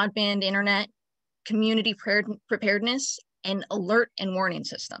 broadband internet, community preparedness, and alert and warning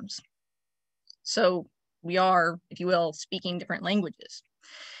systems. So we are, if you will, speaking different languages.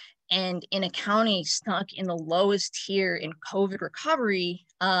 And in a county stuck in the lowest tier in COVID recovery,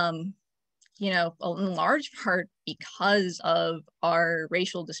 in large part because of our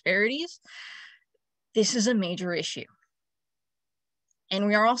racial disparities, this is a major issue. And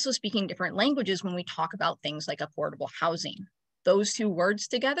we are also speaking different languages when we talk about things like affordable housing. Those two words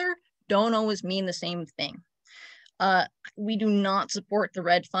together don't always mean the same thing. We do not support the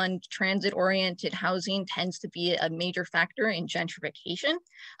Red Fund. Transit-oriented housing tends to be a major factor in gentrification.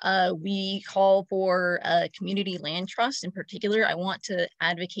 We call for community land trust. In particular, I want to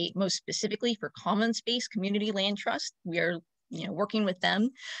advocate most specifically for common space community land trust. We are working with them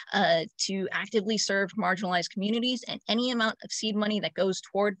to actively serve marginalized communities, and any amount of seed money that goes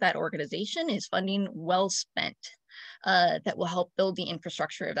toward that organization is funding well spent. That will help build the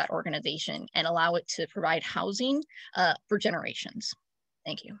infrastructure of that organization and allow it to provide housing for generations.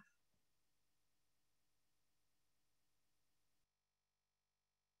 Thank you.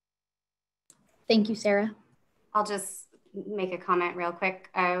 Thank you, Sarah. I'll just make a comment real quick.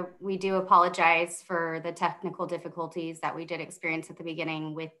 We do apologize for the technical difficulties that we did experience at the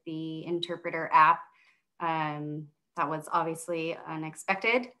beginning with the interpreter app. That was obviously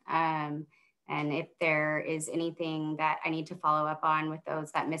unexpected. And if there is anything that I need to follow up on with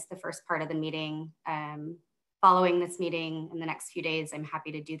those that missed the first part of the meeting, following this meeting in the next few days, I'm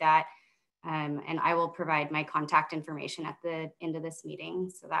happy to do that. And I will provide my contact information at the end of this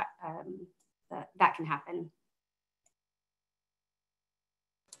meeting so that that can happen.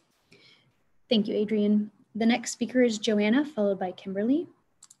 Thank you, Adrienne. The next speaker is Joanna, followed by Kimberly.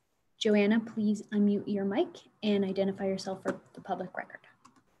 Joanna, please unmute your mic and identify yourself for the public record.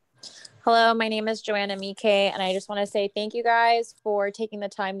 Hello, my name is Joanna Mike, and I just want to say thank you guys for taking the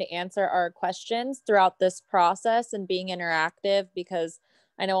time to answer our questions throughout this process and being interactive, because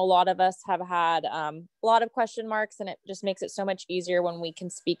I know a lot of us have had a lot of question marks, and it just makes it so much easier when we can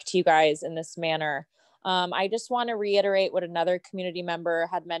speak to you guys in this manner. I just want to reiterate what another community member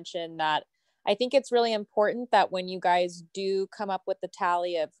had mentioned, that I think it's really important that when you guys do come up with the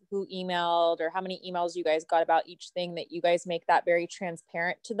tally of who emailed or how many emails you guys got about each thing, that you guys make that very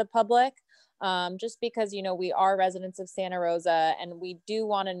transparent to the public. Just because, you know, we are residents of Santa Rosa and we do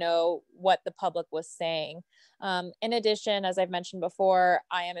want to know what the public was saying. In addition, as I've mentioned before,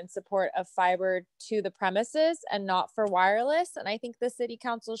 I am in support of fiber to the premises and not for wireless. And I think the city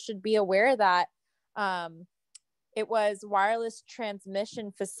council should be aware that it was wireless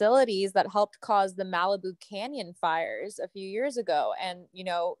transmission facilities that helped cause the Malibu Canyon fires a few years ago. And, you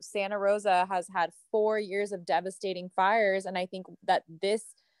know, Santa Rosa has had 4 years of devastating fires. And I think that this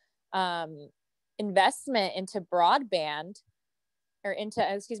investment into broadband or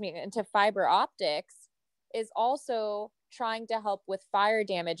into fiber optics is also trying to help with fire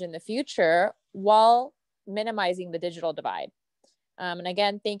damage in the future while minimizing the digital divide. And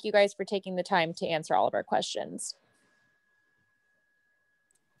again, thank you guys for taking the time to answer all of our questions.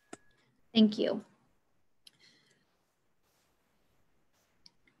 Thank you.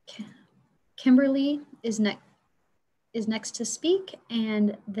 Kimberly is next to speak,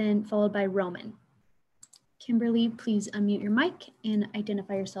 and then followed by Roman. Kimberly, please unmute your mic and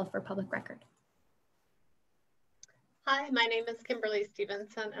identify yourself for public record. Hi, my name is Kimberly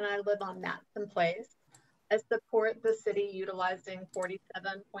Stevenson, and I live on Matson Place. I support the city utilizing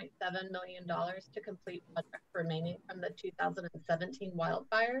 $47.7 million to complete projects remaining from the 2017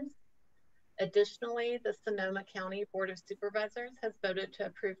 wildfires. Additionally, the Sonoma County Board of Supervisors has voted to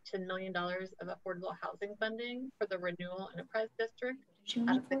approve $10 million of affordable housing funding for the Renewal Enterprise District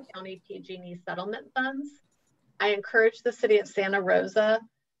out of the county PG&E settlement funds. I encourage the city of Santa Rosa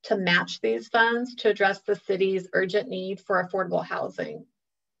to match these funds to address the city's urgent need for affordable housing.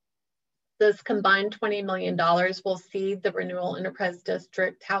 This combined $20 million will seed the Renewal Enterprise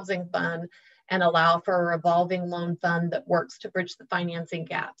District Housing Fund and allow for a revolving loan fund that works to bridge the financing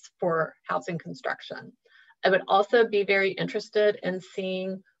gaps for housing construction. I would also be very interested in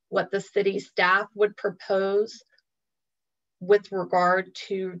seeing what the city staff would propose with regard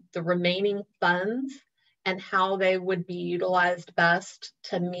to the remaining funds and how they would be utilized best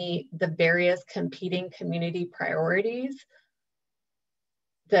to meet the various competing community priorities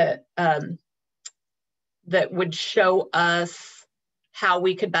that, that would show us how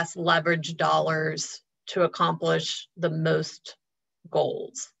we could best leverage dollars to accomplish the most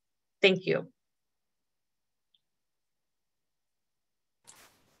goals. Thank you.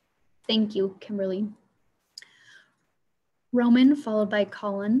 Thank you, Kimberly. Roman, followed by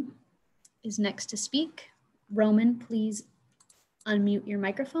Colin, is next to speak. Roman, please unmute your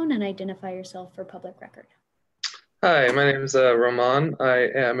microphone and identify yourself for public record. Hi, my name is Roman. I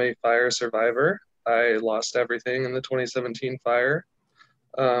am a fire survivor. I lost everything in the 2017 fire.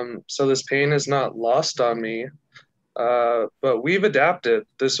 So this pain is not lost on me, but we've adapted.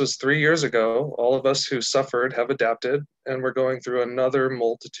 This was 3 years ago. All of us who suffered have adapted, and we're going through another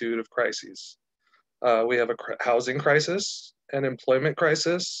multitude of crises. We have a housing crisis, an employment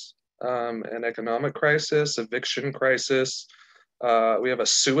crisis, an economic crisis, eviction crisis. We have a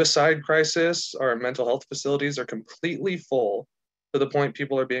suicide crisis. Our mental health facilities are completely full to the point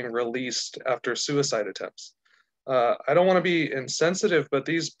people are being released after suicide attempts. I don't want to be insensitive, but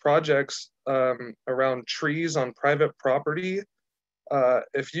these projects around trees on private property,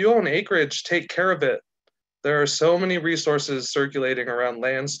 if you own acreage, take care of it. There are so many resources circulating around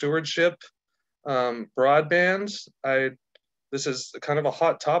land stewardship, broadband. This is kind of a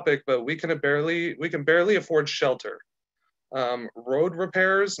hot topic, but we can barely afford shelter. Road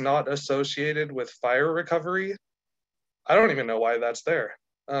repairs not associated with fire recovery. I don't even know why that's there.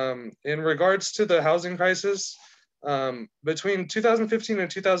 In regards to the housing crisis, between 2015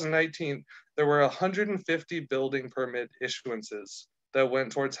 and 2019, there were 150 building permit issuances that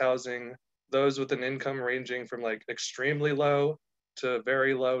went towards housing those with an income ranging from like extremely low to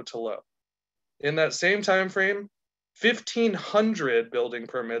very low to low. In that same time frame, 1,500 building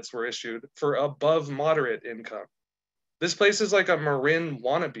permits were issued for above moderate income. This place is like a Marin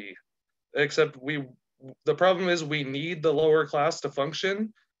wannabe, except the problem is we need the lower class to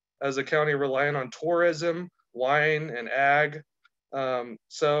function as a county relying on tourism, wine, and ag.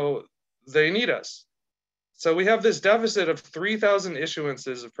 So they need us. So we have this deficit of 3,000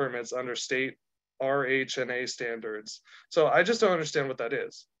 issuances of permits under state RHNA standards. So I just don't understand what that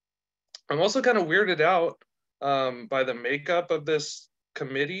is. I'm also kind of weirded out by the makeup of this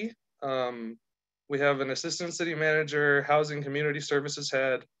committee. We have an assistant city manager, housing community services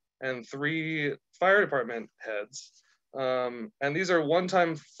head, and 3 fire department heads. And these are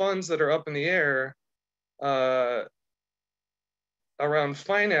one-time funds that are up in the air. around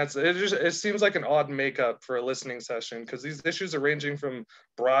finance, it seems like an odd makeup for a listening session, because these issues are ranging from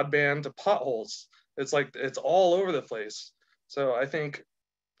broadband to potholes. It's like, it's all over the place. So I think,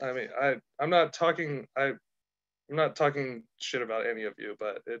 I mean, I'm not talking shit about any of you,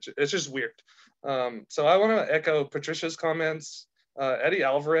 but it's just weird. So I want to echo Patricia's comments. Eddie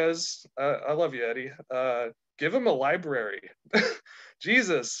Alvarez, I love you, Eddie. Give him a library.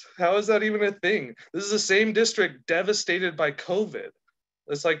 Jesus, how is that even a thing? This is the same district devastated by COVID.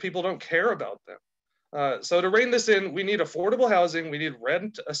 It's like people don't care about them. So to rein this in, we need affordable housing, we need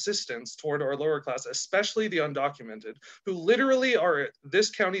rent assistance toward our lower class, especially the undocumented, who literally are this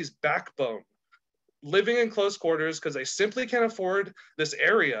county's backbone, living in close quarters because they simply can't afford this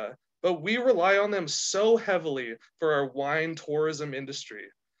area, but we rely on them so heavily for our wine tourism industry.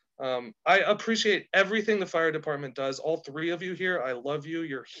 I appreciate everything the fire department does. All three of you here, I love you,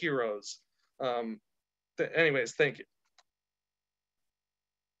 you're heroes. Anyways, thank you.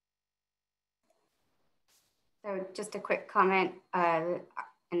 So just a quick comment,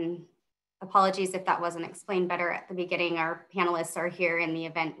 and apologies if that wasn't explained better at the beginning. Our panelists are here in the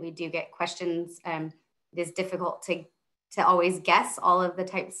event we do get questions. It is difficult to always guess all of the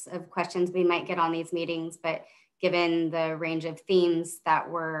types of questions we might get on these meetings, but given the range of themes that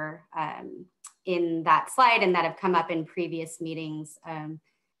were in that slide and that have come up in previous meetings,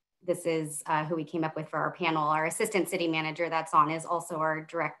 this is who we came up with for our panel. Our assistant city manager that's on is also our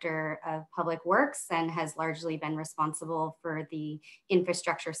director of public works and has largely been responsible for the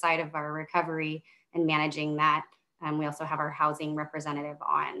infrastructure side of our recovery and managing that. We also have our housing representative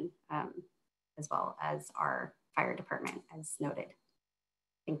on, as well as our fire department, as noted.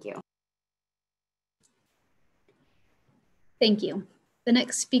 Thank you. Thank you. The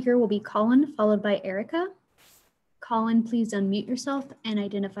next speaker will be Colin, followed by Erica. Colin, please unmute yourself and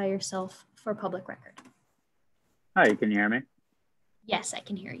identify yourself for public record. Hi, can you hear me? Yes, I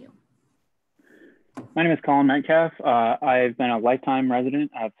can hear you. My name is Colin Metcalf. I've been a lifetime resident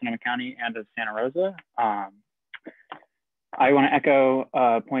of Sonoma County and of Santa Rosa. I want to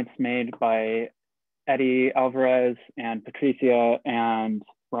echo points made by Eddie Alvarez and Patricia and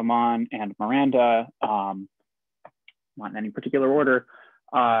Roman and Miranda. Not in any particular order.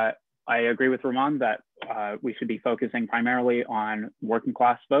 I agree with Roman that we should be focusing primarily on working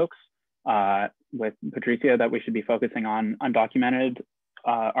class folks. With Patricia, that we should be focusing on our undocumented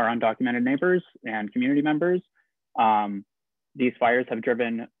neighbors and community members. These fires have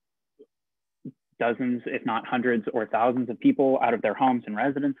driven dozens, if not hundreds or thousands of people out of their homes and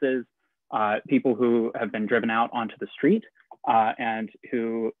residences, people who have been driven out onto the street and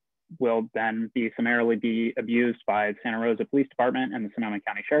who will then summarily be abused by the Santa Rosa Police Department and the Sonoma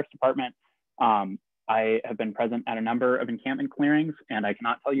County Sheriff's Department. I have been present at a number of encampment clearings, and I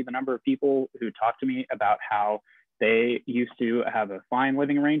cannot tell you the number of people who talk to me about how they used to have a fine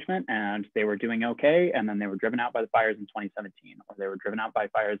living arrangement and they were doing okay, and then they were driven out by the fires in 2017, or they were driven out by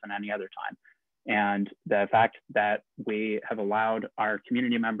fires in any other time. And the fact that we have allowed our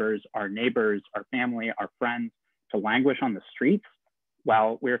community members, our neighbors, our family, our friends to languish on the streets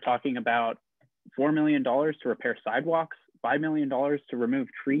while we're talking about $4 million to repair sidewalks, $5 million to remove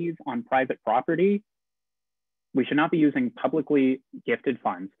trees on private property, we should not be using publicly gifted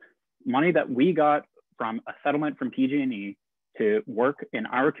funds, money that we got from a settlement from PG&E to work in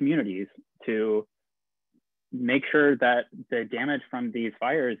our communities to make sure that the damage from these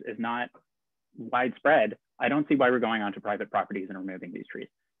fires is not widespread. I don't see why we're going onto private properties and removing these trees.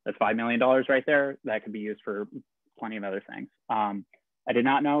 That's $5 million right there. That could be used for plenty of other things. I did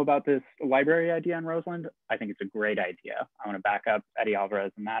not know about this library idea in Roseland. I think it's a great idea. I want to back up Eddie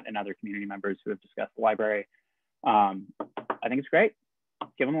Alvarez and that and other community members who have discussed the library. I think it's great.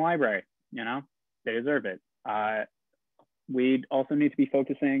 Give them a library, you know, they deserve it. We also need to be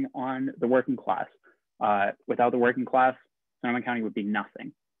focusing on the working class. Without the working class, Sonoma County would be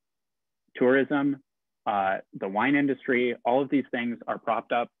nothing. Tourism, the wine industry, all of these things are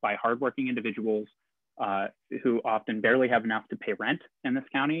propped up by hardworking individuals who often barely have enough to pay rent in this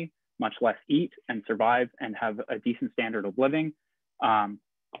county, much less eat and survive and have a decent standard of living.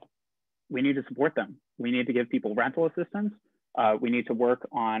 We need to support them. We need to give people rental assistance. We need to work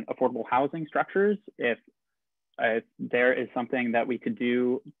on affordable housing structures. If there is something that we could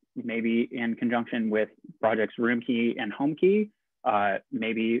do, maybe in conjunction with projects Room Key and Home Key,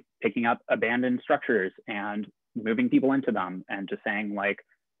 maybe picking up abandoned structures and moving people into them and just saying like,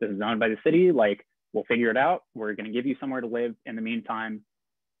 this is owned by the city, like we'll figure it out. We're gonna give you somewhere to live in the meantime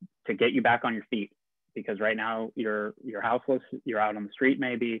to get you back on your feet. Because right now you're houseless, you're out on the street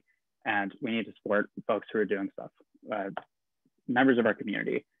maybe, and we need to support folks who are doing stuff, members of our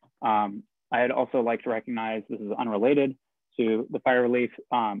community. I'd also like to recognize, this is unrelated, to the fire relief.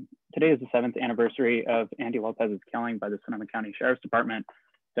 Today is the 7th anniversary of Andy Lopez's killing by the Sonoma County Sheriff's Department,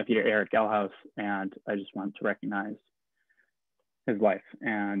 Deputy Eric Gelhaus, and I just want to recognize his life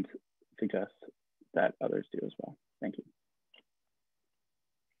and suggest that others do as well. Thank you.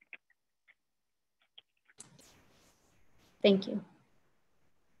 Thank you.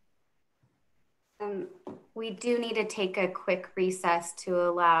 We do need to take a quick recess to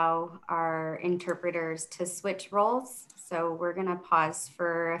allow our interpreters to switch roles. So we're going to pause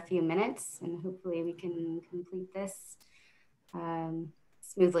for a few minutes and hopefully we can complete this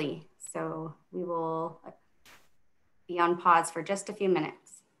smoothly. So we will be on pause for just a few minutes.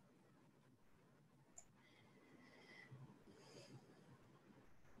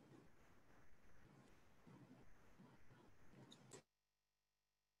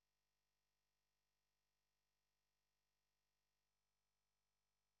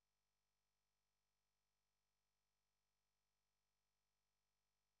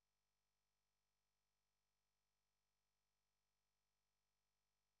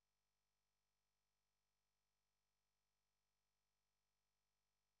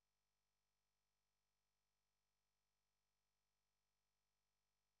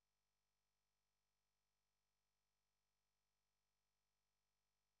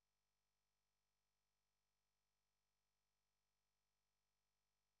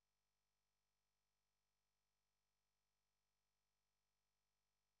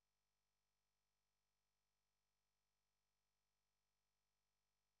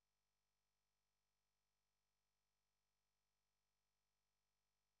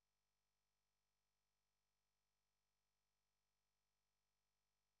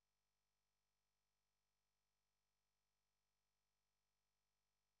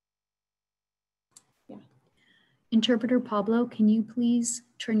 Interpreter Pablo, can you please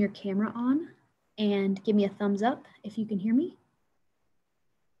turn your camera on and give me a thumbs up if you can hear me?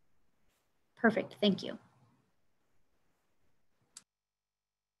 Perfect, thank you.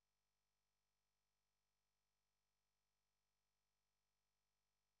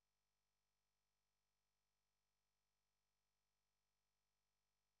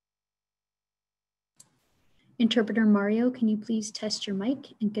 Interpreter Mario, can you please test your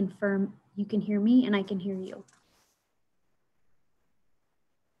mic and confirm you can hear me and I can hear you?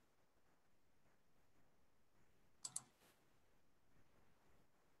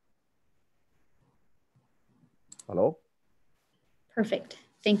 Hello? Perfect,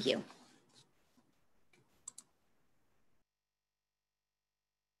 thank you.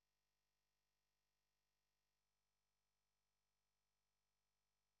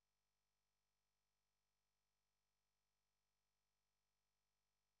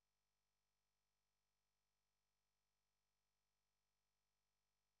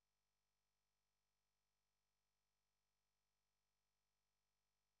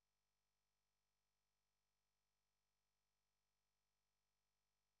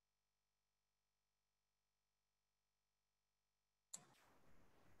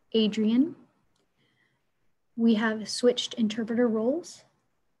 Adrian, we have switched interpreter roles.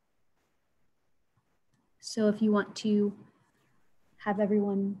 So if you want to have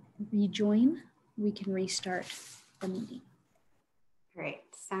everyone rejoin, we can restart the meeting. Great,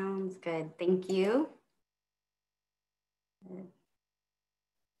 sounds good. Thank you.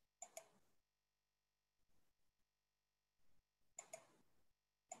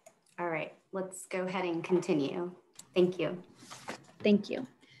 All right, let's go ahead and continue. Thank you. Thank you.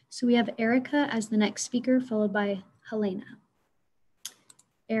 So we have Erica as the next speaker, followed by Helena.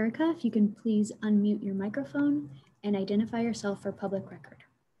 Erica, if you can please unmute your microphone and identify yourself for public record.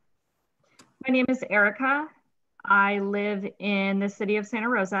 My name is Erica. I live in the city of Santa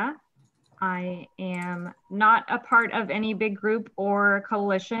Rosa. I am not a part of any big group or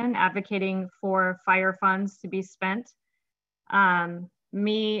coalition advocating for fire funds to be spent.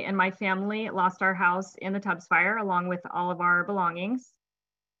 Me and my family lost our house in the Tubbs fire along with all of our belongings.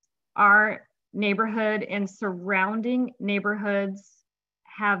 Our neighborhood and surrounding neighborhoods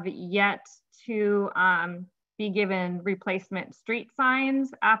have yet to be given replacement street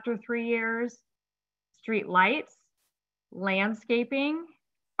signs after 3 years, street lights, landscaping.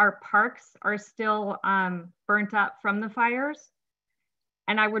 Our parks are still burnt up from the fires.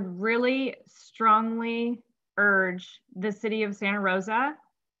 And I would really strongly urge the city of Santa Rosa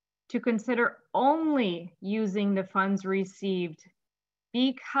to consider only using the funds received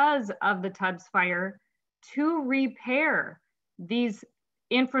because of the Tubbs fire to repair these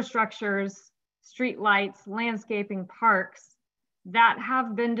infrastructures, streetlights, landscaping, parks that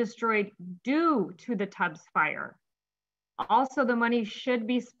have been destroyed due to the Tubbs fire. Also, the money should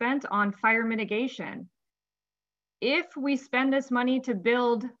be spent on fire mitigation. if we spend this money to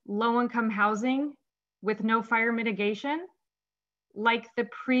build low-income housing with no fire mitigation, like the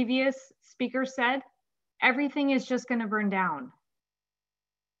previous speaker said, everything is just going to burn down.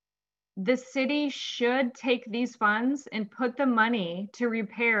 The city should take these funds and put the money to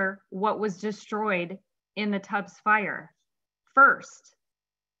repair what was destroyed in the Tubbs fire first.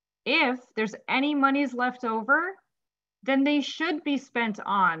 If there's any monies left over, then they should be spent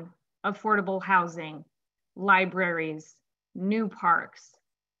on affordable housing, libraries, new parks.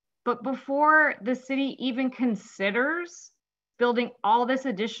 But before the city even considers building all this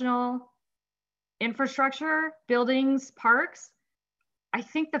additional infrastructure, buildings, parks, I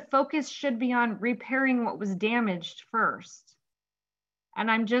think the focus should be on repairing what was damaged first.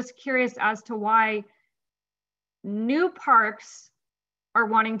 And I'm just curious as to why new parks are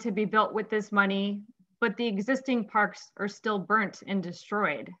wanting to be built with this money, but the existing parks are still burnt and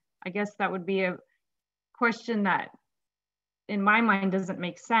destroyed. I guess that would be a question that in my mind doesn't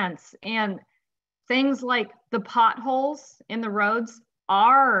make sense. And things like the potholes in the roads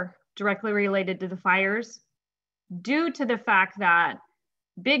are directly related to the fires due to the fact that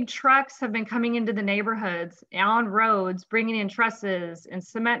big trucks have been coming into the neighborhoods on roads, bringing in trusses and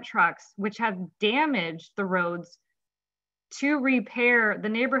cement trucks, which have damaged the roads to repair the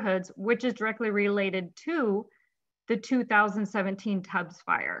neighborhoods, which is directly related to the 2017 Tubbs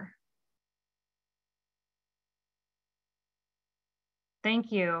fire.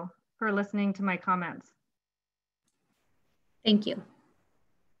 Thank you for listening to my comments. Thank you.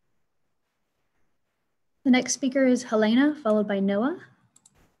 The next speaker is Helena, followed by Noah.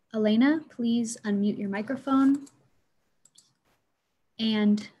 Elena, please unmute your microphone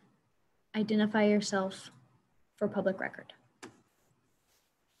and identify yourself for public record.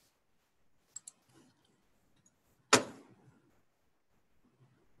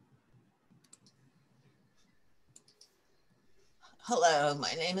 Hello,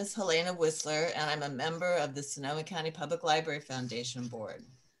 my name is Helena Whistler, and I'm a member of the Sonoma County Public Library Foundation Board.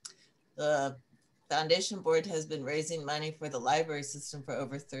 The Foundation Board has been raising money for the library system for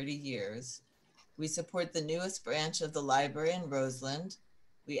over 30 years. We support the newest branch of the library in Roseland.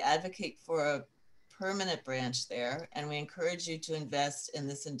 We advocate for a permanent branch there, and we encourage you to invest in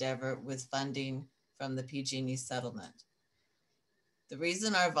this endeavor with funding from the PG&E settlement. The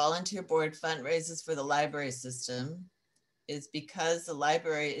reason our volunteer board fundraises for the library system is because the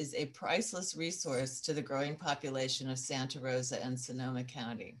library is a priceless resource to the growing population of Santa Rosa and Sonoma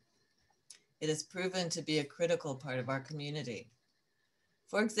County. It has proven to be a critical part of our community.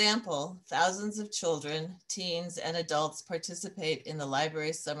 For example, thousands of children, teens, and adults participate in the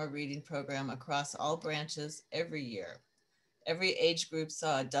library's summer reading program across all branches every year. Every age group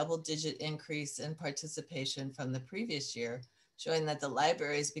saw a double-digit increase in participation from the previous year, showing that the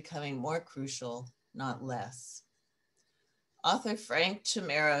library is becoming more crucial, not less. Author Frank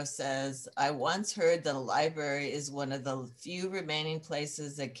Chimero says, "I once heard that a library is one of the few remaining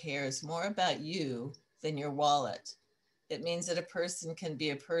places that cares more about you than your wallet. It means that a person can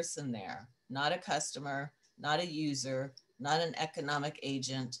be a person there, not a customer, not a user, not an economic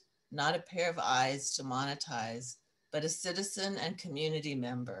agent, not a pair of eyes to monetize, but a citizen and community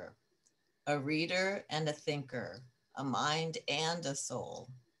member, a reader and a thinker, a mind and a soul."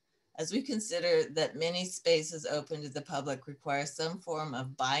 As we consider that many spaces open to the public require some form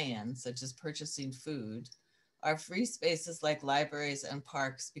of buy-in, such as purchasing food, our free spaces like libraries and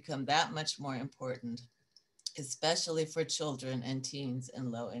parks become that much more important, especially for children and teens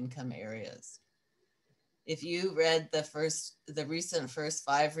in low-income areas. If you read the recent First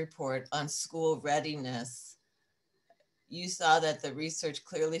Five report on school readiness, you saw that the research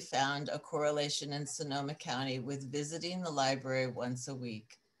clearly found a correlation in Sonoma County with visiting the library once a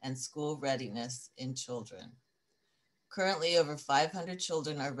week and school readiness in children. Currently, over 500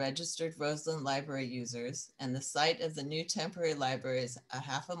 children are registered Roseland Library users, and the site of the new temporary library is a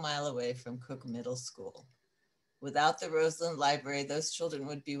half a mile away from Cook Middle School. Without the Roseland Library, those children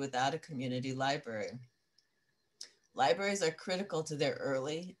would be without a community library. Libraries are critical to their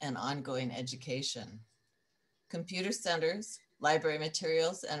early and ongoing education. Computer centers, library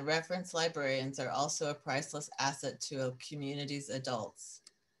materials, and reference librarians are also a priceless asset to a community's adults.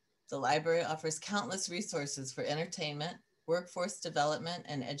 The library offers countless resources for entertainment, workforce development,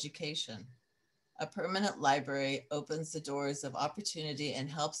 and education. A permanent library opens the doors of opportunity and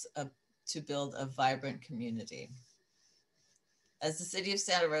helps to build a vibrant community. As the city of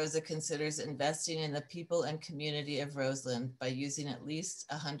Santa Rosa considers investing in the people and community of Roseland by using at least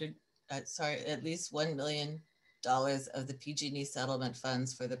 $1 million of the PG&E settlement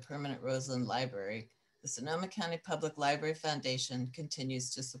funds for the permanent Roseland Library, the Sonoma County Public Library Foundation continues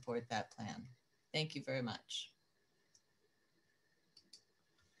to support that plan. Thank you very much.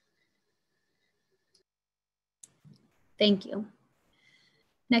 Thank you.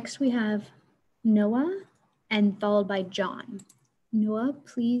 Next we have Noah and followed by John. Noah,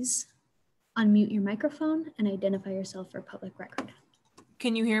 please unmute your microphone and identify yourself for public record.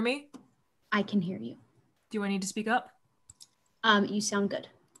 Can you hear me? I can hear you. Do I need to speak up? You sound good.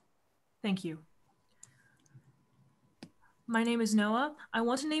 Thank you. My name is Noah. I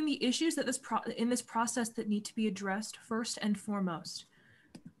want to name the issues that in this process that need to be addressed first and foremost.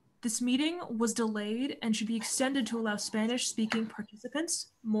 This meeting was delayed and should be extended to allow Spanish-speaking participants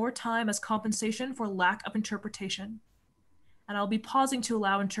more time as compensation for lack of interpretation. And I'll be pausing to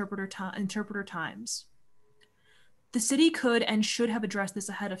allow interpreter times. The city could and should have addressed this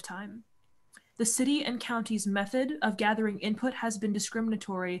ahead of time. The city and county's method of gathering input has been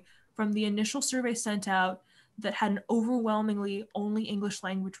discriminatory from the initial survey sent out that had an overwhelmingly only English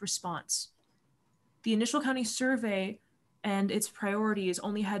language response. The initial county survey and its priorities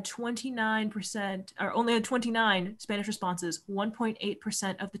only had 29 Spanish responses,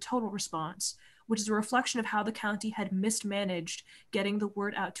 1.8% of the total response, which is a reflection of how the county had mismanaged getting the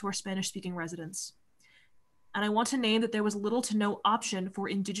word out to our Spanish-speaking residents. And I want to name that there was little to no option for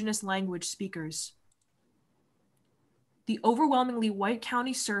Indigenous language speakers. The overwhelmingly white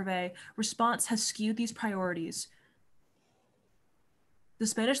county survey response has skewed these priorities. The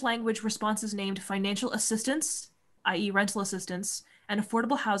Spanish language responses named financial assistance, i.e. rental assistance, and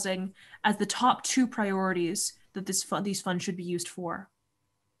affordable housing as the top two priorities that these funds should be used for.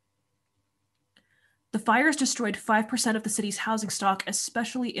 The fires destroyed 5% of the city's housing stock,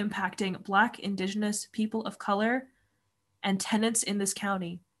 especially impacting Black, Indigenous, people of color, and tenants in this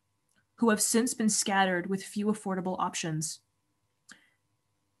county, who have since been scattered with few affordable options.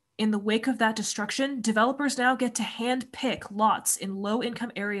 In the wake of that destruction, developers now get to hand-pick lots in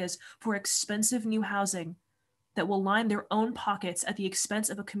low-income areas for expensive new housing that will line their own pockets at the expense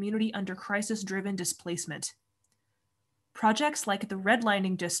of a community under crisis-driven displacement. Projects like the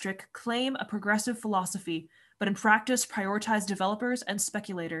Redlining District claim a progressive philosophy, but in practice prioritize developers and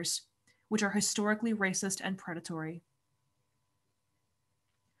speculators, which are historically racist and predatory.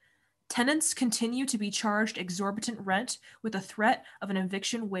 Tenants continue to be charged exorbitant rent with the threat of an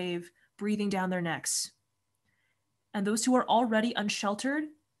eviction wave breathing down their necks. And those who are already unsheltered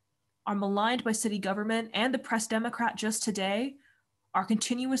are maligned by city government and the press Democrat just today are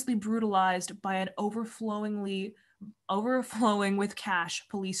continuously brutalized by an overflowing with cash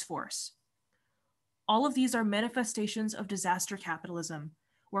police force. All of these are manifestations of disaster capitalism,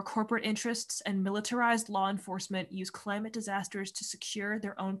 where corporate interests and militarized law enforcement use climate disasters to secure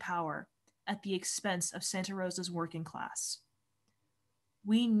their own power at the expense of Santa Rosa's working class.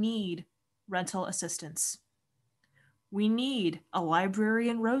 We need rental assistance. We need a library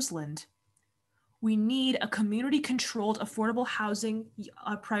in Roseland. We need a community-controlled affordable housing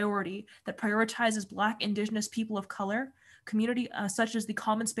priority that prioritizes Black, Indigenous, people of color, such as the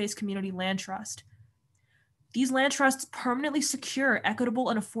Common Space Community Land Trust. These land trusts permanently secure equitable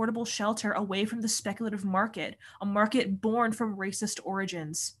and affordable shelter away from the speculative market, a market born from racist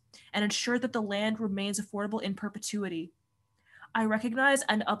origins, and ensure that the land remains affordable in perpetuity. I recognize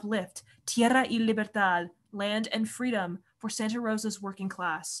and uplift tierra y libertad, land and freedom for Santa Rosa's working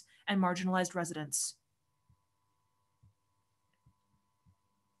class and marginalized residents.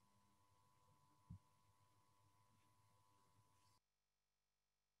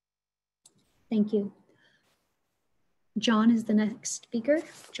 Thank you. John is the next speaker.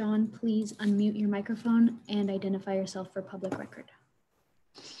 John, please unmute your microphone and identify yourself for public record.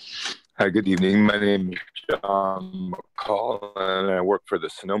 Hi, good evening. My name is John McCall and I work for the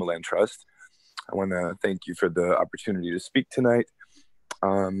Sonoma Land Trust. I want to thank you for the opportunity to speak tonight.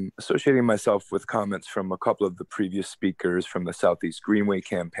 Associating myself with comments from a couple of the previous speakers from the Southeast Greenway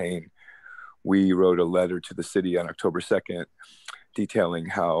campaign, we wrote a letter to the city on October 2nd detailing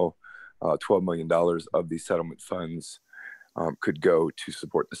how $12 million of these settlement funds could go to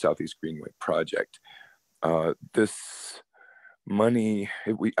support the Southeast Greenway project. This money,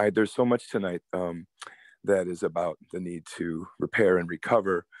 there's so much tonight that is about the need to repair and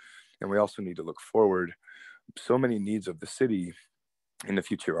recover, and we also need to look forward. So many needs of the city in the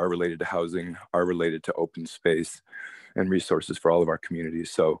future are related to housing, are related to open space and resources for all of our communities.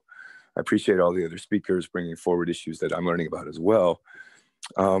 So I appreciate all the other speakers bringing forward issues that I'm learning about as well.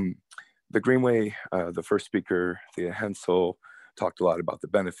 The Greenway, the first speaker, Thea Hensel, talked a lot about the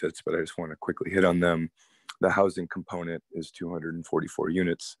benefits, but I just want to quickly hit on them. The housing component is 244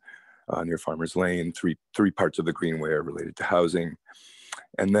 units near Farmers Lane. Three parts of the Greenway are related to housing.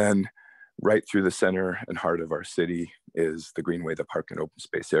 And then right through the center and heart of our city is the Greenway, the park and open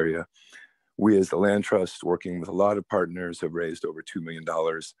space area. We as the Land Trust, working with a lot of partners, have raised over $2 million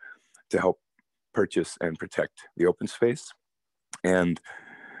to help purchase and protect the open space. And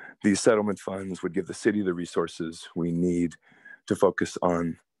these settlement funds would give the city the resources we need to focus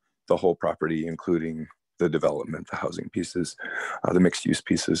on the whole property, including the development, the housing pieces, the mixed use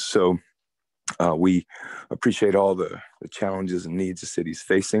pieces. So we appreciate all the challenges and needs the city's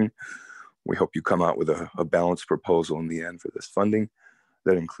facing. We hope you come out with a balanced proposal in the end for this funding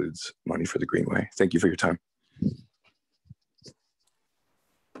that includes money for the Greenway. Thank you for your time.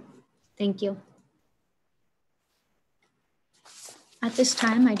 Thank you. At this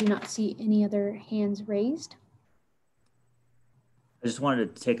time, I do not see any other hands raised. I just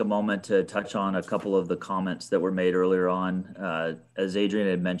wanted to take a moment to touch on a couple of the comments that were made earlier on. As Adrian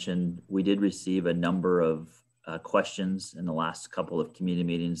had mentioned, we did receive a number of questions in the last couple of community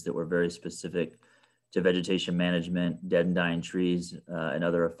meetings that were very specific to vegetation management, dead and dying trees, and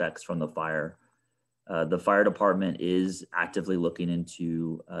other effects from the fire. The fire department is actively looking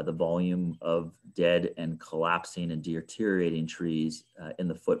into the volume of dead and collapsing and deteriorating trees in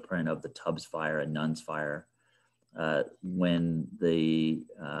the footprint of the Tubbs fire and Nuns fire. When the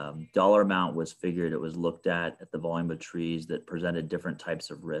dollar amount was figured, it was looked at the volume of trees that presented different types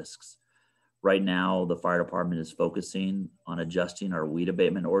of risks. Right now, the fire department is focusing on adjusting our weed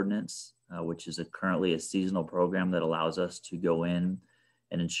abatement ordinance, which is currently a seasonal program that allows us to go in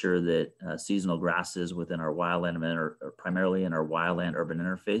and ensure that seasonal grasses within our wildland, or primarily in our wildland urban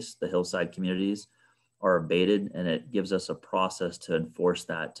interface, the hillside communities, are abated, and it gives us a process to enforce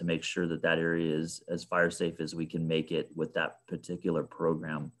that, to make sure that that area is as fire safe as we can make it with that particular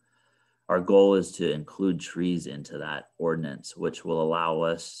program. Our goal is to include trees into that ordinance, which will allow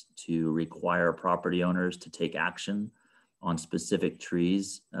us to require property owners to take action on specific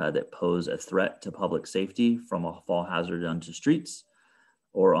trees that pose a threat to public safety, from a fall hazard onto streets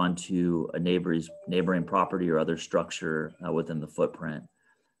or onto a neighboring property or other structure within the footprint.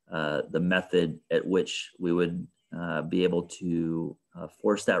 The method at which we would be able to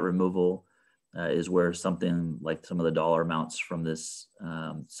force that removal is where something like some of the dollar amounts from this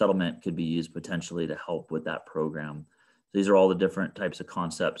settlement could be used potentially to help with that program. These are all the different types of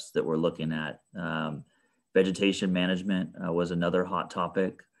concepts that we're looking at. Vegetation management was another hot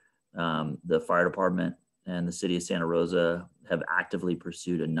topic. The fire department and the city of Santa Rosa have actively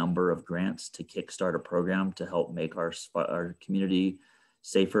pursued a number of grants to kickstart a program to help make our community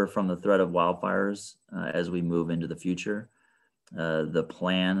safer from the threat of wildfires as we move into the future. The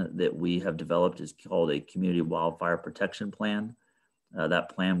plan that we have developed is called a Community Wildfire Protection Plan. That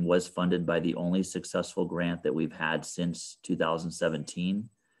plan was funded by the only successful grant that we've had since 2017.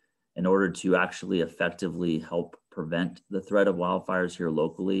 In order to actually effectively help prevent the threat of wildfires here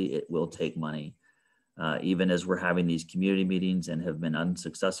locally, it will take money. Even as we're having these community meetings and have been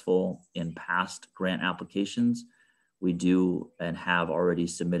unsuccessful in past grant applications, we do and have already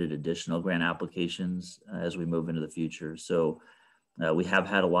submitted additional grant applications as we move into the future. So we have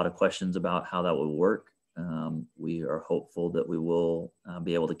had a lot of questions about how that will work. We are hopeful that we will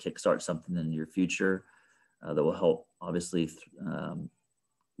be able to kickstart something in the near future that will help, obviously,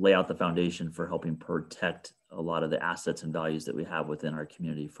 lay out the foundation for helping protect a lot of the assets and values that we have within our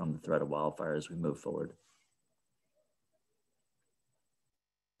community from the threat of wildfire as we move forward.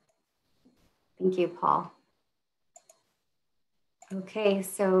 Thank you, Paul. Okay,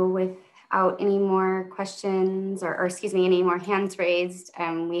 so without any more questions or excuse me, any more hands raised,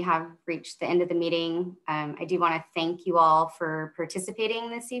 we have reached the end of the meeting. I do want to thank you all for participating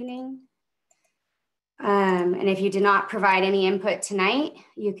this evening. And if you did not provide any input tonight,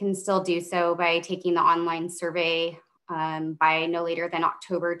 you can still do so by taking the online survey by no later than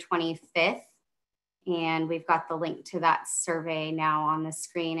October 25th. And we've got the link to that survey now on the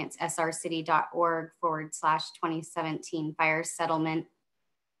screen. It's srcity.org/2017 fire settlement.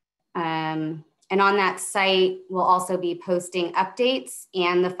 And on that site, we'll also be posting updates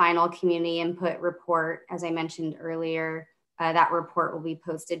and the final community input report. As I mentioned earlier, that report will be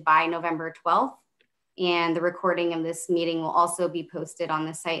posted by November 12th. And the recording of this meeting will also be posted on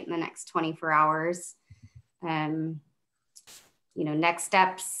the site in the next 24 hours. Next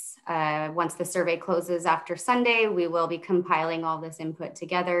steps, once the survey closes after Sunday, we will be compiling all this input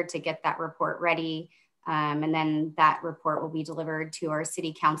together to get that report ready. And then that report will be delivered to our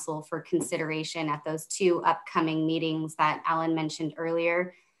city council for consideration at those two upcoming meetings that Alan mentioned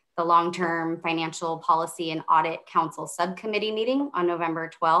earlier, the long-term financial policy and audit council subcommittee meeting on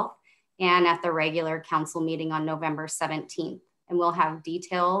November 12th, and at the regular council meeting on November 17th. And we'll have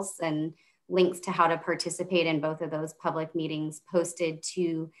details and links to how to participate in both of those public meetings posted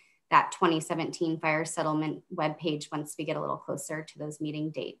to that 2017 fire settlement webpage once we get a little closer to those meeting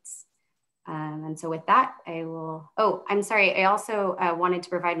dates. And so with that, I will, oh, I'm sorry. I also wanted to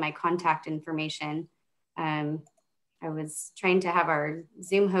provide my contact information. I was trying to have our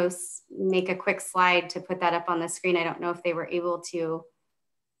Zoom hosts make a quick slide to put that up on the screen. I don't know if they were able to.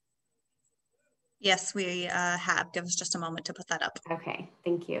 Yes, we have. Give us just a moment to put that up. Okay,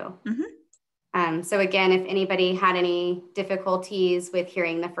 thank you. Mm-hmm. So again, if anybody had any difficulties with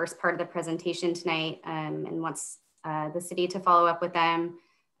hearing the first part of the presentation tonight and wants the city to follow up with them,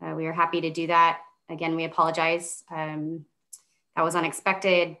 we are happy to do that. Again, we apologize. That was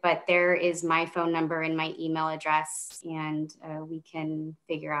unexpected, but there is my phone number and my email address, and we can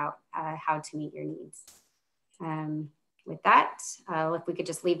figure out how to meet your needs. With that, if we could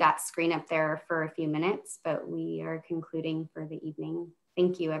just leave that screen up there for a few minutes, but we are concluding for the evening.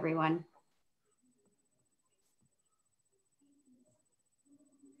 Thank you, everyone.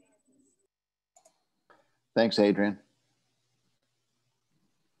 Thanks, Adrian.